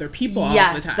giving to other people all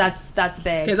the time. Yes, that's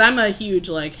big. Because I'm a huge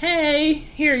hey,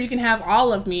 here, you can have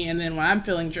all of me, and then when I'm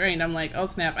feeling drained, I'm like, oh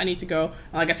snap, I need to go.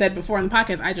 Like I said before in the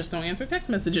podcast, I just don't answer text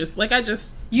messages. I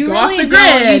just you go really off the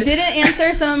don't. grid. You didn't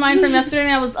answer some of mine from yesterday,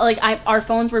 and I was like, our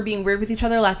phones were being weird with each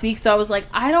other last week, so I was like,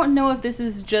 I don't know if this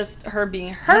is just her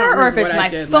being her, or if it's my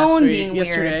phone being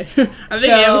yesterday. weird. I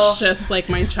think it was just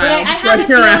my child I just had a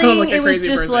running around feeling like a it was crazy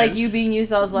just person. you being used.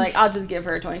 So I was like, I'll just give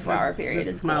her a 24-hour period.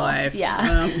 This is cool. my life.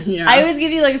 Yeah. Yeah. I always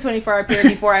give you a 24-hour period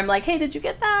before I'm like, hey, did you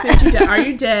get that? Did you die? Are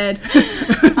you dead? Did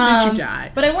you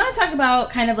die? But I want to talk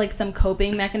about kind of some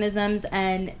coping mechanisms,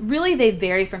 and really they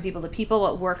vary from people to people.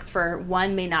 What works for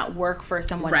one may not work for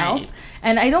someone else.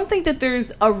 And I don't think that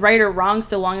there's a right or wrong,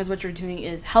 so long as what you're doing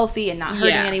is healthy and not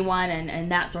hurting anyone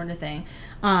and that sort of thing.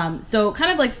 So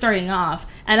kind of starting off,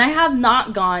 and I have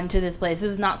not gone to this place.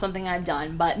 This is not something I've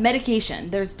done, but medication.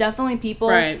 There's definitely people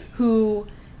who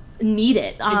need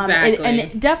it. Exactly.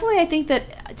 And definitely I think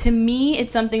that to me,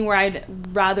 it's something where I'd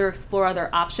rather explore other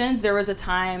options. There was a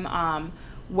time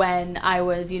when I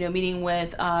was, meeting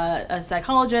with a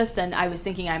psychologist, and I was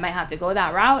thinking I might have to go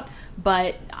that route,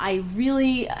 but I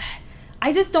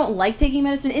just don't like taking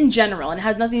medicine in general, and it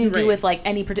has nothing to do with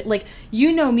any particular.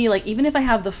 Me, even if I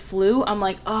have the flu, I'm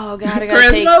like, oh god, I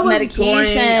gotta take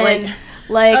medication.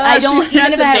 I don't.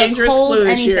 Even if I have a cold, flu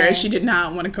this anything. year, she did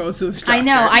not want to go to the doctor. I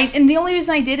know. And the only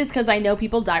reason I did is because I know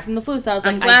people die from the flu, so I was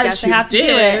like, I guess I have to do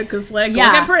it. Because look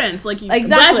at Prince,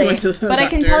 exactly. Went to the but doctor. I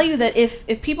can tell you that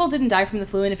if people didn't die from the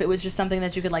flu, and if it was just something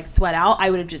that you could sweat out, I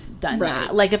would have just done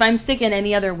that. If I'm sick in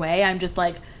any other way, I'm just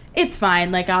it's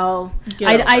fine. I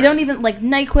don't even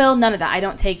NyQuil, none of that. I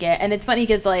don't take it. And it's funny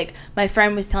because my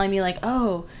friend was telling me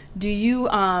oh, do you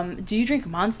drink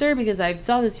Monster? Because I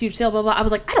saw this huge sale, blah blah. I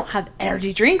was like, I don't have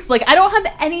energy drinks. I don't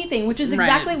have anything, which is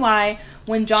exactly why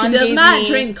when John she does not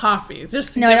drink coffee.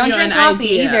 Just no, I don't drink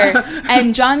coffee either.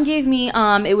 And John gave me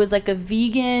it was a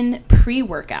vegan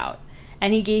pre-workout,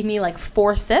 and he gave me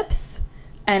 4 sips.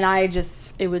 And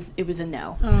it was a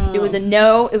no. Oh. It was a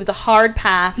no. It was a hard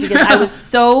pass because I was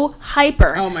so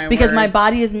hyper. Oh my because word. my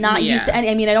body is not used to any.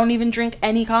 I mean, I don't even drink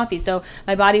any coffee, so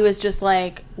my body was just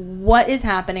like, "What is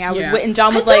happening?" I was and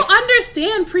John was like, "I don't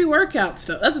understand pre-workout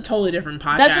stuff. That's a totally different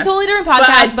podcast. That's a totally different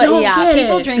podcast, but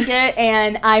people drink it,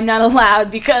 and I'm not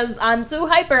allowed because I'm so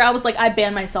hyper." I was like, I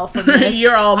ban myself from this.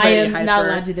 You're already hyper. I am not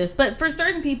allowed to do this. But for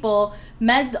certain people,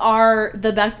 meds are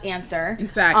the best answer.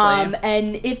 Exactly.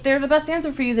 And if they're the best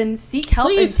answer for you, then seek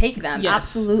help and take them. Yes.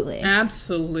 Absolutely.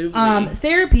 Absolutely.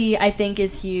 Therapy, I think,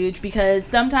 is huge because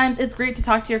sometimes it's great to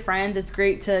talk to your friends. It's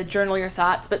great to journal your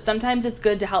thoughts. But sometimes it's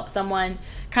good to help someone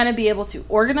kind of be able to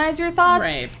organize your thoughts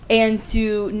and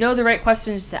to know the right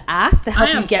questions to ask to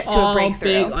help you get to a breakthrough.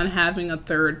 I am big on having a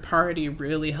third party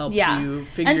really help you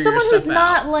figure and someone your stuff who's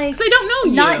not like they don't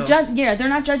know you. They're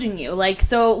not judging you. Like,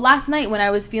 so last night when I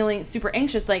was feeling super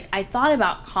anxious, like I thought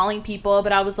about calling people,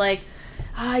 but I was like,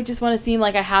 I just want to seem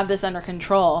like I have this under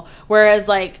control. Whereas,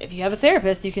 like, if you have a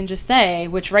therapist, you can just say,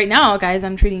 which right now, guys,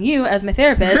 I'm treating you as my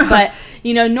therapist. But,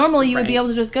 normally you would be able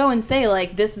to just go and say,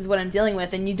 like, this is what I'm dealing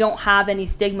with. And you don't have any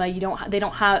stigma. They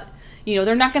don't have,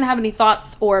 they're not going to have any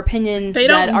thoughts or opinions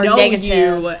that are negative.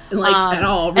 You, at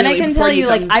all. Really, and I can tell you,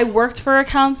 like, I worked for a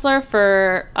counselor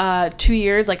for 2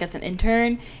 years, like, as an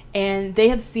intern. And they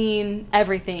have seen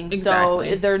everything,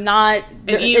 so they're not.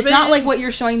 It's not like what you're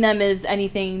showing them is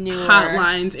anything new.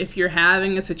 Hotlines, if you're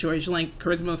having a situation like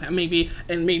Charisma's, maybe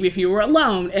if you were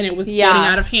alone and it was getting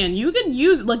out of hand, you could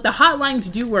use like the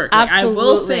hotlines do work. Like, I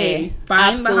will say,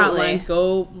 find the hotlines,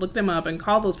 go look them up, and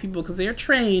call those people because they're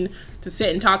trained to sit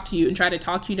and talk to you and try to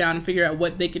talk you down and figure out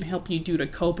what they can help you do to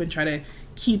cope and try to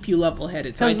keep you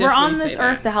level-headed. Because we're on this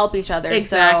earth to help each other.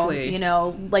 Exactly.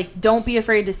 So, don't be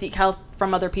afraid to seek help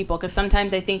from other people, because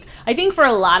sometimes I think for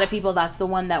a lot of people that's the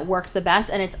one that works the best,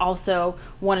 and it's also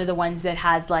one of the ones that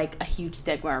has like a huge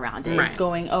stigma around it. It's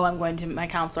going, I'm going to my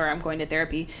counselor, I'm going to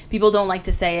therapy. People don't like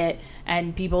to say it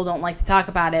and people don't like to talk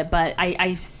about it, but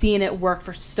I've seen it work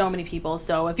for so many people.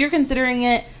 So if you're considering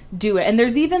it, do it. And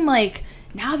there's even like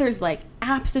now there's like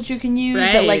apps that you can use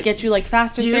that like get you like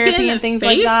faster therapy and things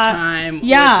like that. FaceTime with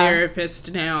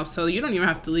therapists now, so you don't even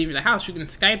have to leave the house. You can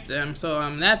Skype them.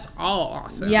 So that's all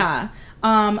awesome. Yeah.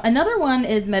 Another one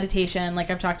is meditation, like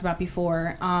I've talked about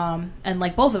before, and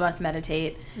like both of us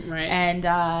meditate. Right. And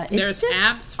there's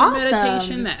apps for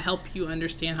meditation that help you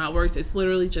understand how it works. It's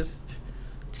literally just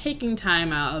taking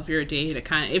time out of your day to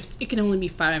kind of, if it can only be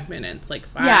 5 minutes, like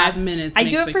 5 minutes I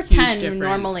makes do it for 10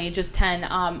 normally, just 10.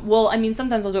 Well, I mean,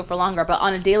 sometimes I'll do it for longer, but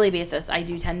on a daily basis, I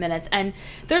do 10 minutes. And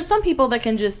there's some people that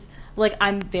can just, like,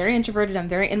 I'm very introverted, I'm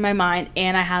very in my mind,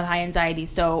 and I have high anxiety.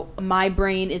 So my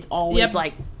brain is always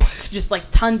like, just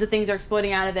like tons of things are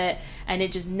exploding out of it, and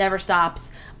it just never stops.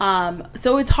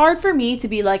 So it's hard for me to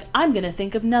be like, I'm going to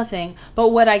think of nothing. But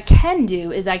what I can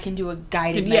do is I can do a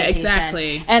guided meditation. Yeah,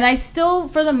 exactly. And I still,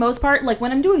 for the most part, like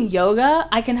when I'm doing yoga,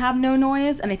 I can have no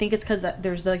noise. And I think it's because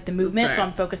there's like the movement. So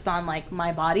I'm focused on like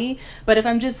my body. But if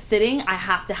I'm just sitting, I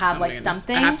have to have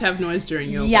something. I have to have noise during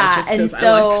yoga. Yeah. Just because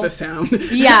I like the sound.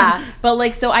 Yeah. But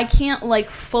like, so I can't like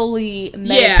fully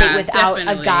meditate without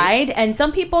a guide. And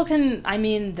some people can, I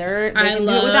mean, they can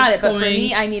do it without it. But for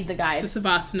me, I need the guide. To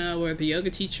Savasana, where the yoga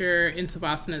teacher in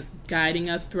Savasana is guiding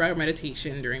us through our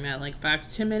meditation during that like 5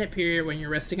 to 10 minute period when you're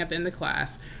resting at the end of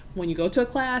class. When you go to a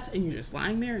class and you're just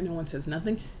lying there and no one says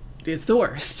nothing, it is the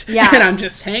worst. Yeah. And I'm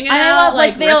just hanging out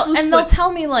like they'll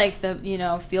tell me like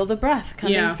feel the breath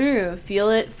coming through, feel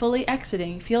it fully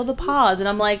exiting, feel the pause, and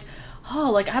I'm like,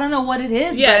 oh, like I don't know what it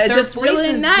is. Yeah, but it's just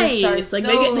really nice. Like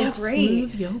they have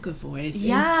smooth yoga voice.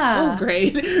 Yeah, it's so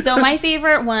great. So my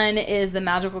favorite one is the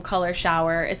Magical Color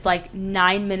Shower. It's like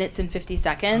 9 minutes and 50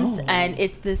 seconds, and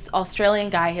it's this Australian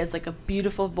guy. He has like a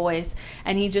beautiful voice,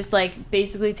 and he just like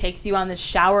basically takes you on this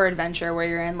shower adventure where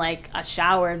you're in like a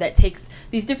shower that takes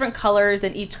these different colors,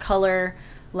 and each color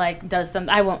like does some.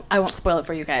 I won't spoil it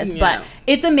for you guys, but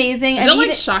it's amazing. Is it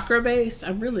like chakra based?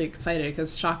 I'm really excited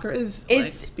because chakra is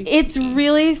it's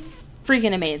really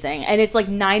freaking amazing, and it's like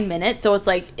 9 minutes, so it's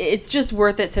like it's just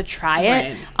worth it to try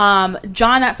it.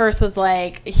 John at first was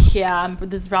like, this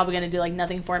is probably gonna do like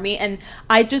nothing for me, and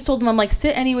I just told him, I'm like,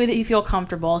 sit any way that you feel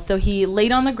comfortable. So he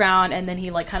laid on the ground, and then he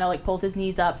like kind of like pulled his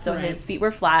knees up so his feet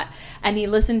were flat, and he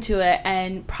listened to it,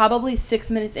 and probably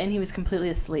 6 minutes in he was completely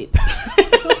asleep.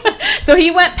 So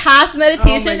he went past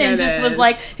meditation and just was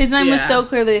like, his mind was so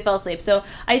clear that he fell asleep. So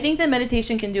I think that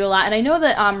meditation can do a lot. And I know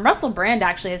that Russell Brand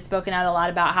actually has spoken out a lot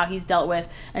about how he's dealt with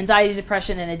anxiety,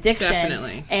 depression, and addiction.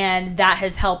 Definitely. And that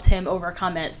has helped him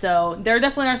overcome it. So there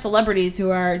definitely are celebrities who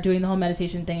are doing the whole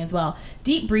meditation thing as well.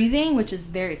 Deep breathing, which is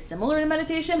very similar to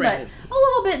meditation, but a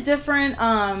little bit different.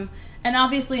 And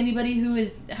obviously anybody who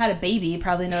has had a baby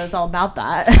probably knows all about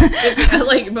that.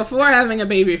 Like, before having a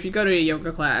baby, if you go to a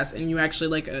yoga class and you actually,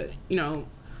 like,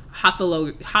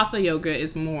 Hatha yoga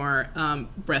is more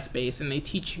breath-based, and they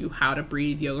teach you how to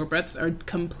breathe. Yoga breaths are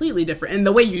completely different. And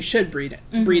the way you should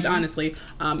breathe, honestly,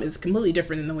 is completely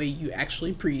different than the way you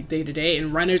actually breathe day to day.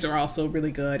 And runners are also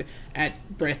really good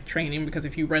at breath training, because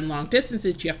if you run long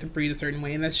distances, you have to breathe a certain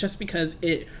way. And that's just because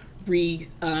the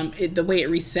way it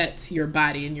resets your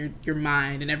body and your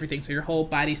mind and everything. So your whole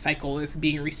body cycle is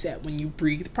being reset when you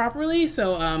breathe properly.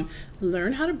 So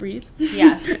learn how to breathe.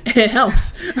 Yes. It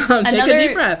helps. Take a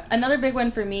deep breath. Another big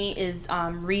one for me is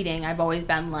reading. I've always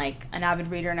been like an avid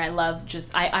reader, and I love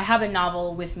I have a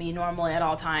novel with me normally at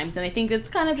all times. And I think it's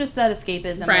kind of just that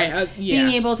escapism, right? Being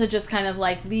able to just kind of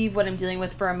like leave what I'm dealing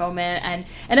with for a moment.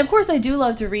 And of course I do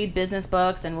love to read business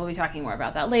books, and we'll be talking more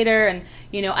about that later. And,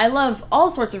 I love all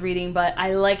sorts of reading, but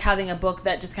I like having a book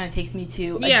that just kind of takes me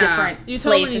to a different place, you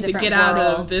totally need to get out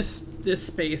of this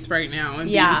space right now and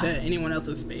be into anyone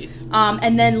else's space.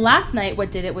 And then last night,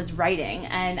 what did it was writing.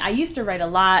 And I used to write a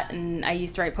lot, and I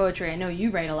used to write poetry. I know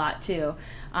you write a lot too.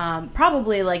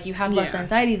 Probably like you have less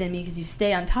anxiety than me because you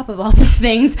stay on top of all these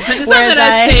things. It's not that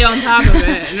I stay on top of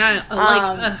it.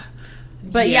 And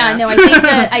but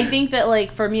I think that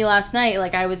like for me last night,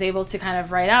 like I was able to kind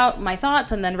of write out my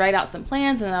thoughts and then write out some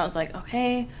plans, and then I was like,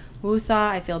 okay, woosah,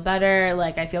 I feel better,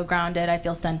 like I feel grounded, I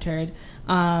feel centered.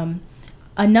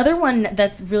 Another one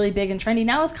that's really big and trendy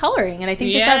now is coloring, and I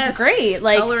think that's great.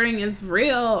 Like, coloring is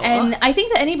real, and I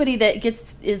think that anybody that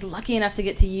is lucky enough to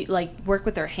get to like work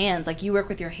with their hands, like you work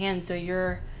with your hands, so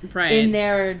you're in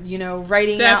there,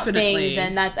 writing out things,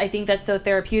 and I think that's so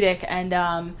therapeutic. And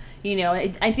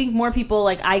I think more people,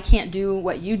 like, I can't do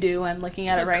what you do. I'm looking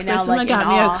at it right now, like, got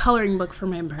me a coloring book for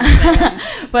my birthday.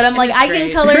 But I'm like, I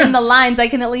can color in the lines. I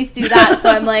can at least do that. So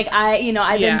I'm like,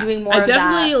 I've been doing more of that.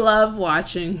 I definitely love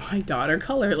watching my daughter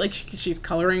color. Like, she's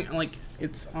coloring, like,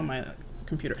 it's on my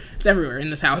computer. It's everywhere in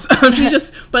this house.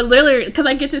 But literally, because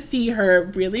I get to see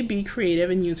her really be creative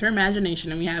and use her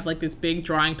imagination. And we have like this big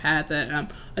drawing pad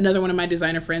that another one of my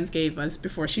designer friends gave us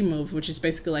before she moved, which is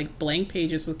basically like blank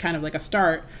pages with kind of like a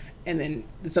start, and then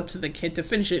it's up to the kid to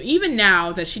finish it. Even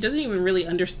now that she doesn't even really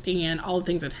understand all the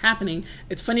things that's happening,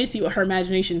 it's funny to see what her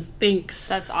imagination thinks.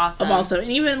 That's awesome. Of also,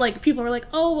 and even like people are like,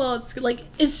 oh well, it's like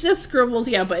it's just scribbles,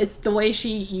 but it's the way she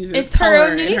uses. It's color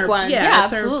her own unique ones. Yeah,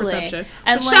 it's absolutely. Her perception.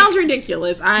 And which sounds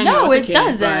ridiculous. I know. No, it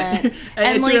doesn't.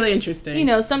 But it's really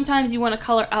interesting. Sometimes you want to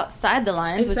color outside the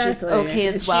lines, which is okay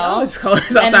as well. She always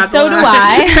colors outside the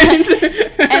lines. And so do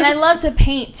I. And I love to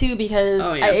paint too, because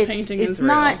painting it's is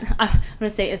not. real. I'm gonna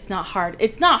say it's not hard.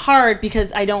 It's not hard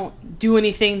because I don't do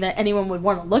anything that anyone would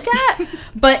want to look at,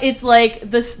 but it's like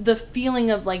the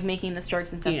feeling of like making the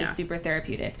strokes and stuff is super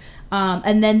therapeutic.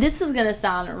 And then this is gonna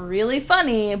sound really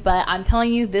funny, but I'm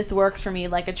telling you, this works for me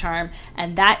like a charm,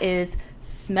 and that is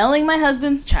smelling my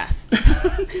husband's chest.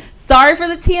 Sorry for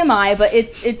the TMI, but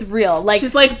it's real. Like,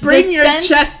 she's like, bring your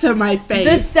chest to my face.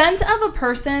 The scent of a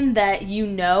person that you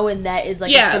know and that is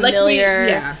like a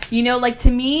familiar. Like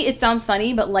to me, it sounds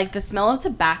funny, but like the smell of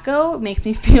tobacco makes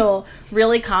me feel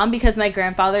really calm, because my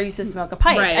grandfather used to smoke a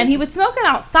pipe, and he would smoke it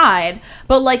outside,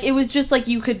 but like it was just like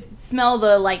you could smell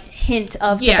the like hint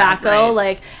of tobacco,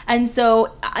 like, and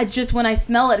so I just, when I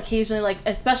smell it occasionally, like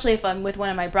especially if I'm with one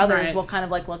of my brothers, we'll kind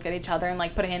of like look at each other and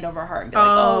like put a hand over her heart and be like,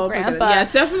 oh grandpa. Yeah,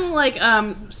 it's definitely like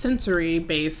sensory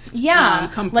based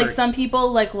comfort. Like some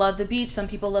people like love the beach, some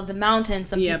people love the mountains,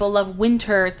 some people love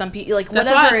winter, some people like that's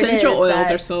whatever why essential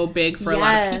oils are so big for a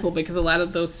lot of people, Yes. because a lot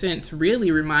of those scents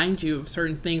really remind you of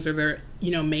certain things, or they're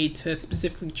made to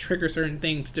specifically trigger certain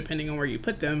things depending on where you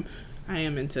put them. I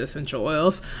am into essential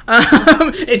oils.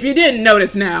 If you didn't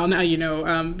notice now you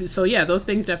know. So yeah, those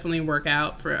things definitely work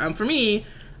out for me.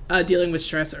 Dealing with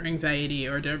stress or anxiety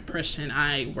or depression,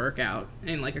 I work out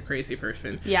and like a crazy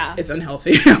person. Yeah, it's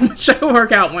unhealthy how much I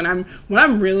work out when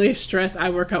I'm really stressed.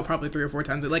 I work out probably 3 or 4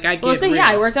 times. Like I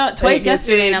worked out twice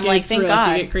yesterday, and I'm like, thank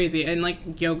God. You get crazy, and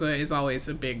like yoga is always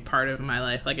a big part of my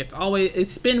life. Like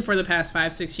it's been for the past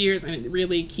 5-6 years, and it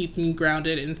really keeps me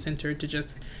grounded and centered to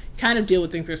just kind of deal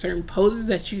with things. There's certain poses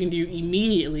that you can do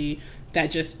immediately that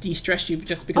just de-stress you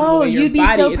just because of the way your body is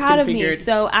configured. Oh, you'd be so proud of me.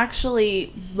 So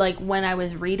actually, like when I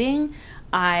was reading,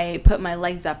 I put my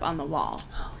legs up on the wall.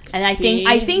 And I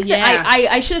think that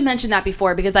I should have mentioned that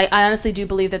before, because I honestly do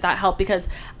believe that helped, because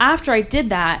after I did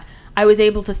that, I was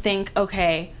able to think,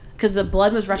 okay, because the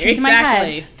blood was rushing to my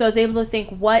head. So I was able to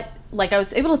think I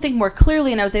was able to think more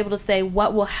clearly, and I was able to say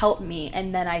what will help me.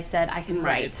 And then I said I can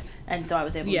write. And so I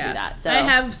was able to do that. So I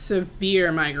have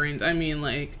severe migraines. I mean,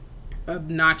 like,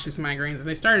 obnoxious migraines, and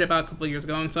they started about a couple of years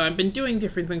ago, and so I've been doing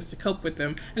different things to cope with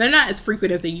them, and they're not as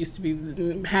frequent as they used to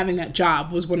be. Having that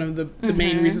job was one of the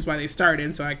main reasons why they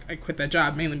started, so I quit that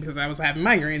job mainly because I was having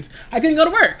migraines. I couldn't go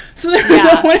to work, so there's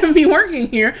no point in me working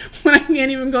here when I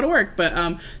can't even go to work.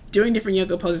 But doing different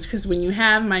yoga poses, because when you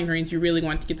have migraines, you really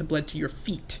want to get the blood to your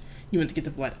feet. You want to get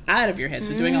the blood out of your head.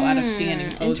 So doing a lot of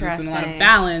standing poses and a lot of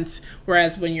balance.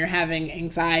 Whereas when you're having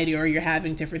anxiety or you're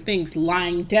having different things,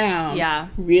 lying down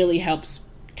really helps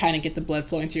kind of get the blood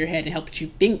flowing to your head and helps you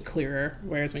think clearer.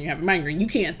 Whereas when you have a migraine, you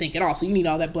can't think at all. So you need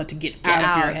all that blood to get out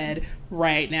of your head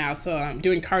right now. So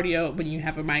doing cardio when you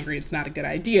have a migraine is not a good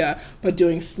idea. But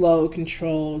doing slow,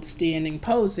 controlled standing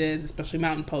poses, especially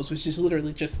mountain pose, which is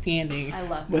literally just standing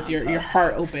with your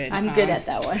heart open. I'm good at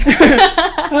that one.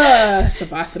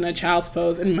 Savasana, child's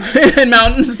pose, and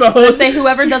mountains pose. Say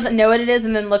whoever doesn't know what it is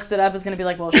and then looks it up is going to be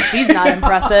like, well, she's not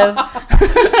impressive.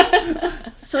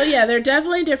 So yeah, there are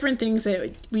definitely different things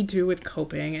that we do with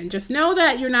coping, and just know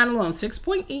that you're not alone.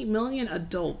 6.8 million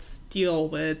adults deal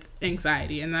with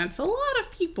anxiety, and that's a lot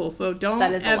of people. So don't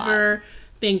ever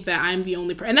think that I'm the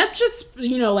only person. And that's just,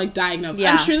 like diagnosed.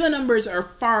 Yeah. I'm sure the numbers are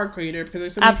far greater because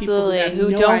there's so many people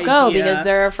who don't go because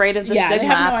they're afraid of the stigma. They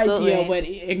have no idea what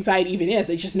anxiety even is.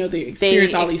 They just know they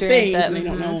experience all these things and they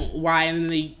don't know why, and then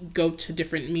they go to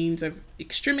different means of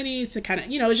extremities to kind of,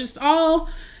 it's just all...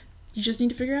 You just need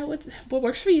to figure out what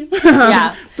works for you.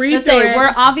 Yeah. Breathe through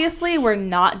it. We're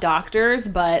not doctors,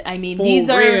 but I mean, these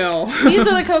are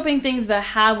the coping things that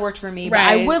have worked for me. But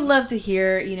I would love to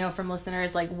hear, from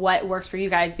listeners, like what works for you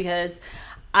guys, because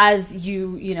as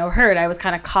you heard, I was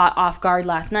kind of caught off guard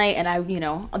last night, and I,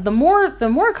 the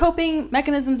more coping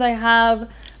mechanisms I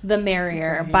have, the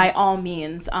merrier, by all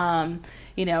means.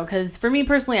 Because for me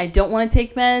personally, I don't want to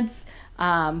take meds.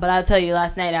 But I'll tell you,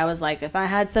 last night I was like, if I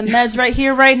had some meds right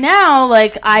here, right now,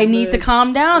 like I need to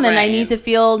calm down and I need to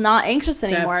feel not anxious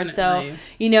anymore. Definitely.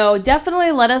 So,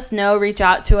 definitely let us know, reach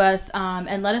out to us,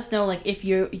 and let us know like if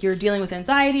you're dealing with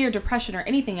anxiety or depression or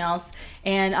anything else,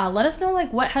 and let us know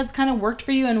like what has kind of worked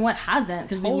for you and what hasn't,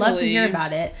 because we'd love to hear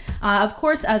about it. Of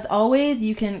course, as always,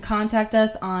 you can contact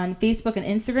us on Facebook and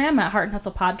Instagram at Heart and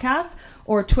Hustle Podcast,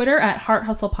 or Twitter at Heart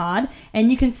Hustle Pod,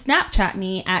 and you can Snapchat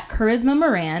me at Charisma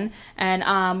Moran,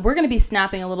 and we're going to be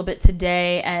snapping a little bit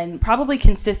today and probably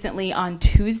consistently on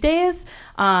Tuesdays.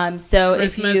 So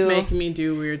if you making me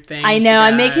do weird things, I know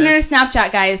I'm making her a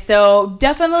Snapchat, guys. So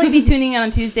definitely be tuning in on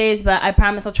Tuesdays, but I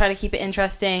promise I'll try to keep it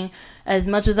interesting as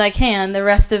much as I can the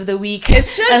rest of the week.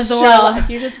 It's just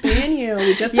you're just being you.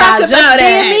 We just talked about it.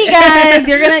 Being me,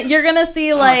 guys. You're gonna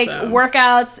see like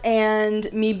workouts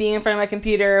and me being in front of my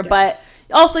computer, but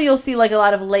also you'll see like a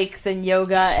lot of lakes and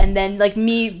yoga, and then like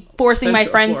me forcing my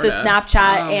friends to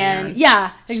Snapchat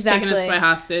exactly. Taking us by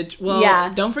hostage.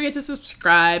 Well, don't forget to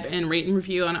subscribe and rate and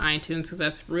review on iTunes, because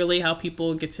that's really how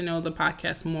people get to know the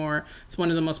podcast more. It's one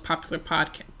of the most popular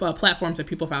platforms that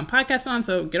people found podcasts on.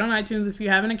 So get on iTunes if you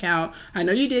have an account. I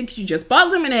know you did because you just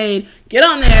bought Lemonade. Get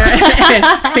on there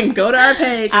and go to our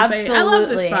page and say, I love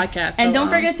this podcast. And don't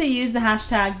forget to use the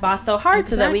hashtag BossSoHard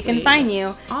so that we can find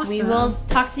you. Awesome. We will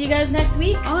talk to you guys next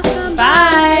week. Awesome.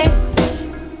 Bye.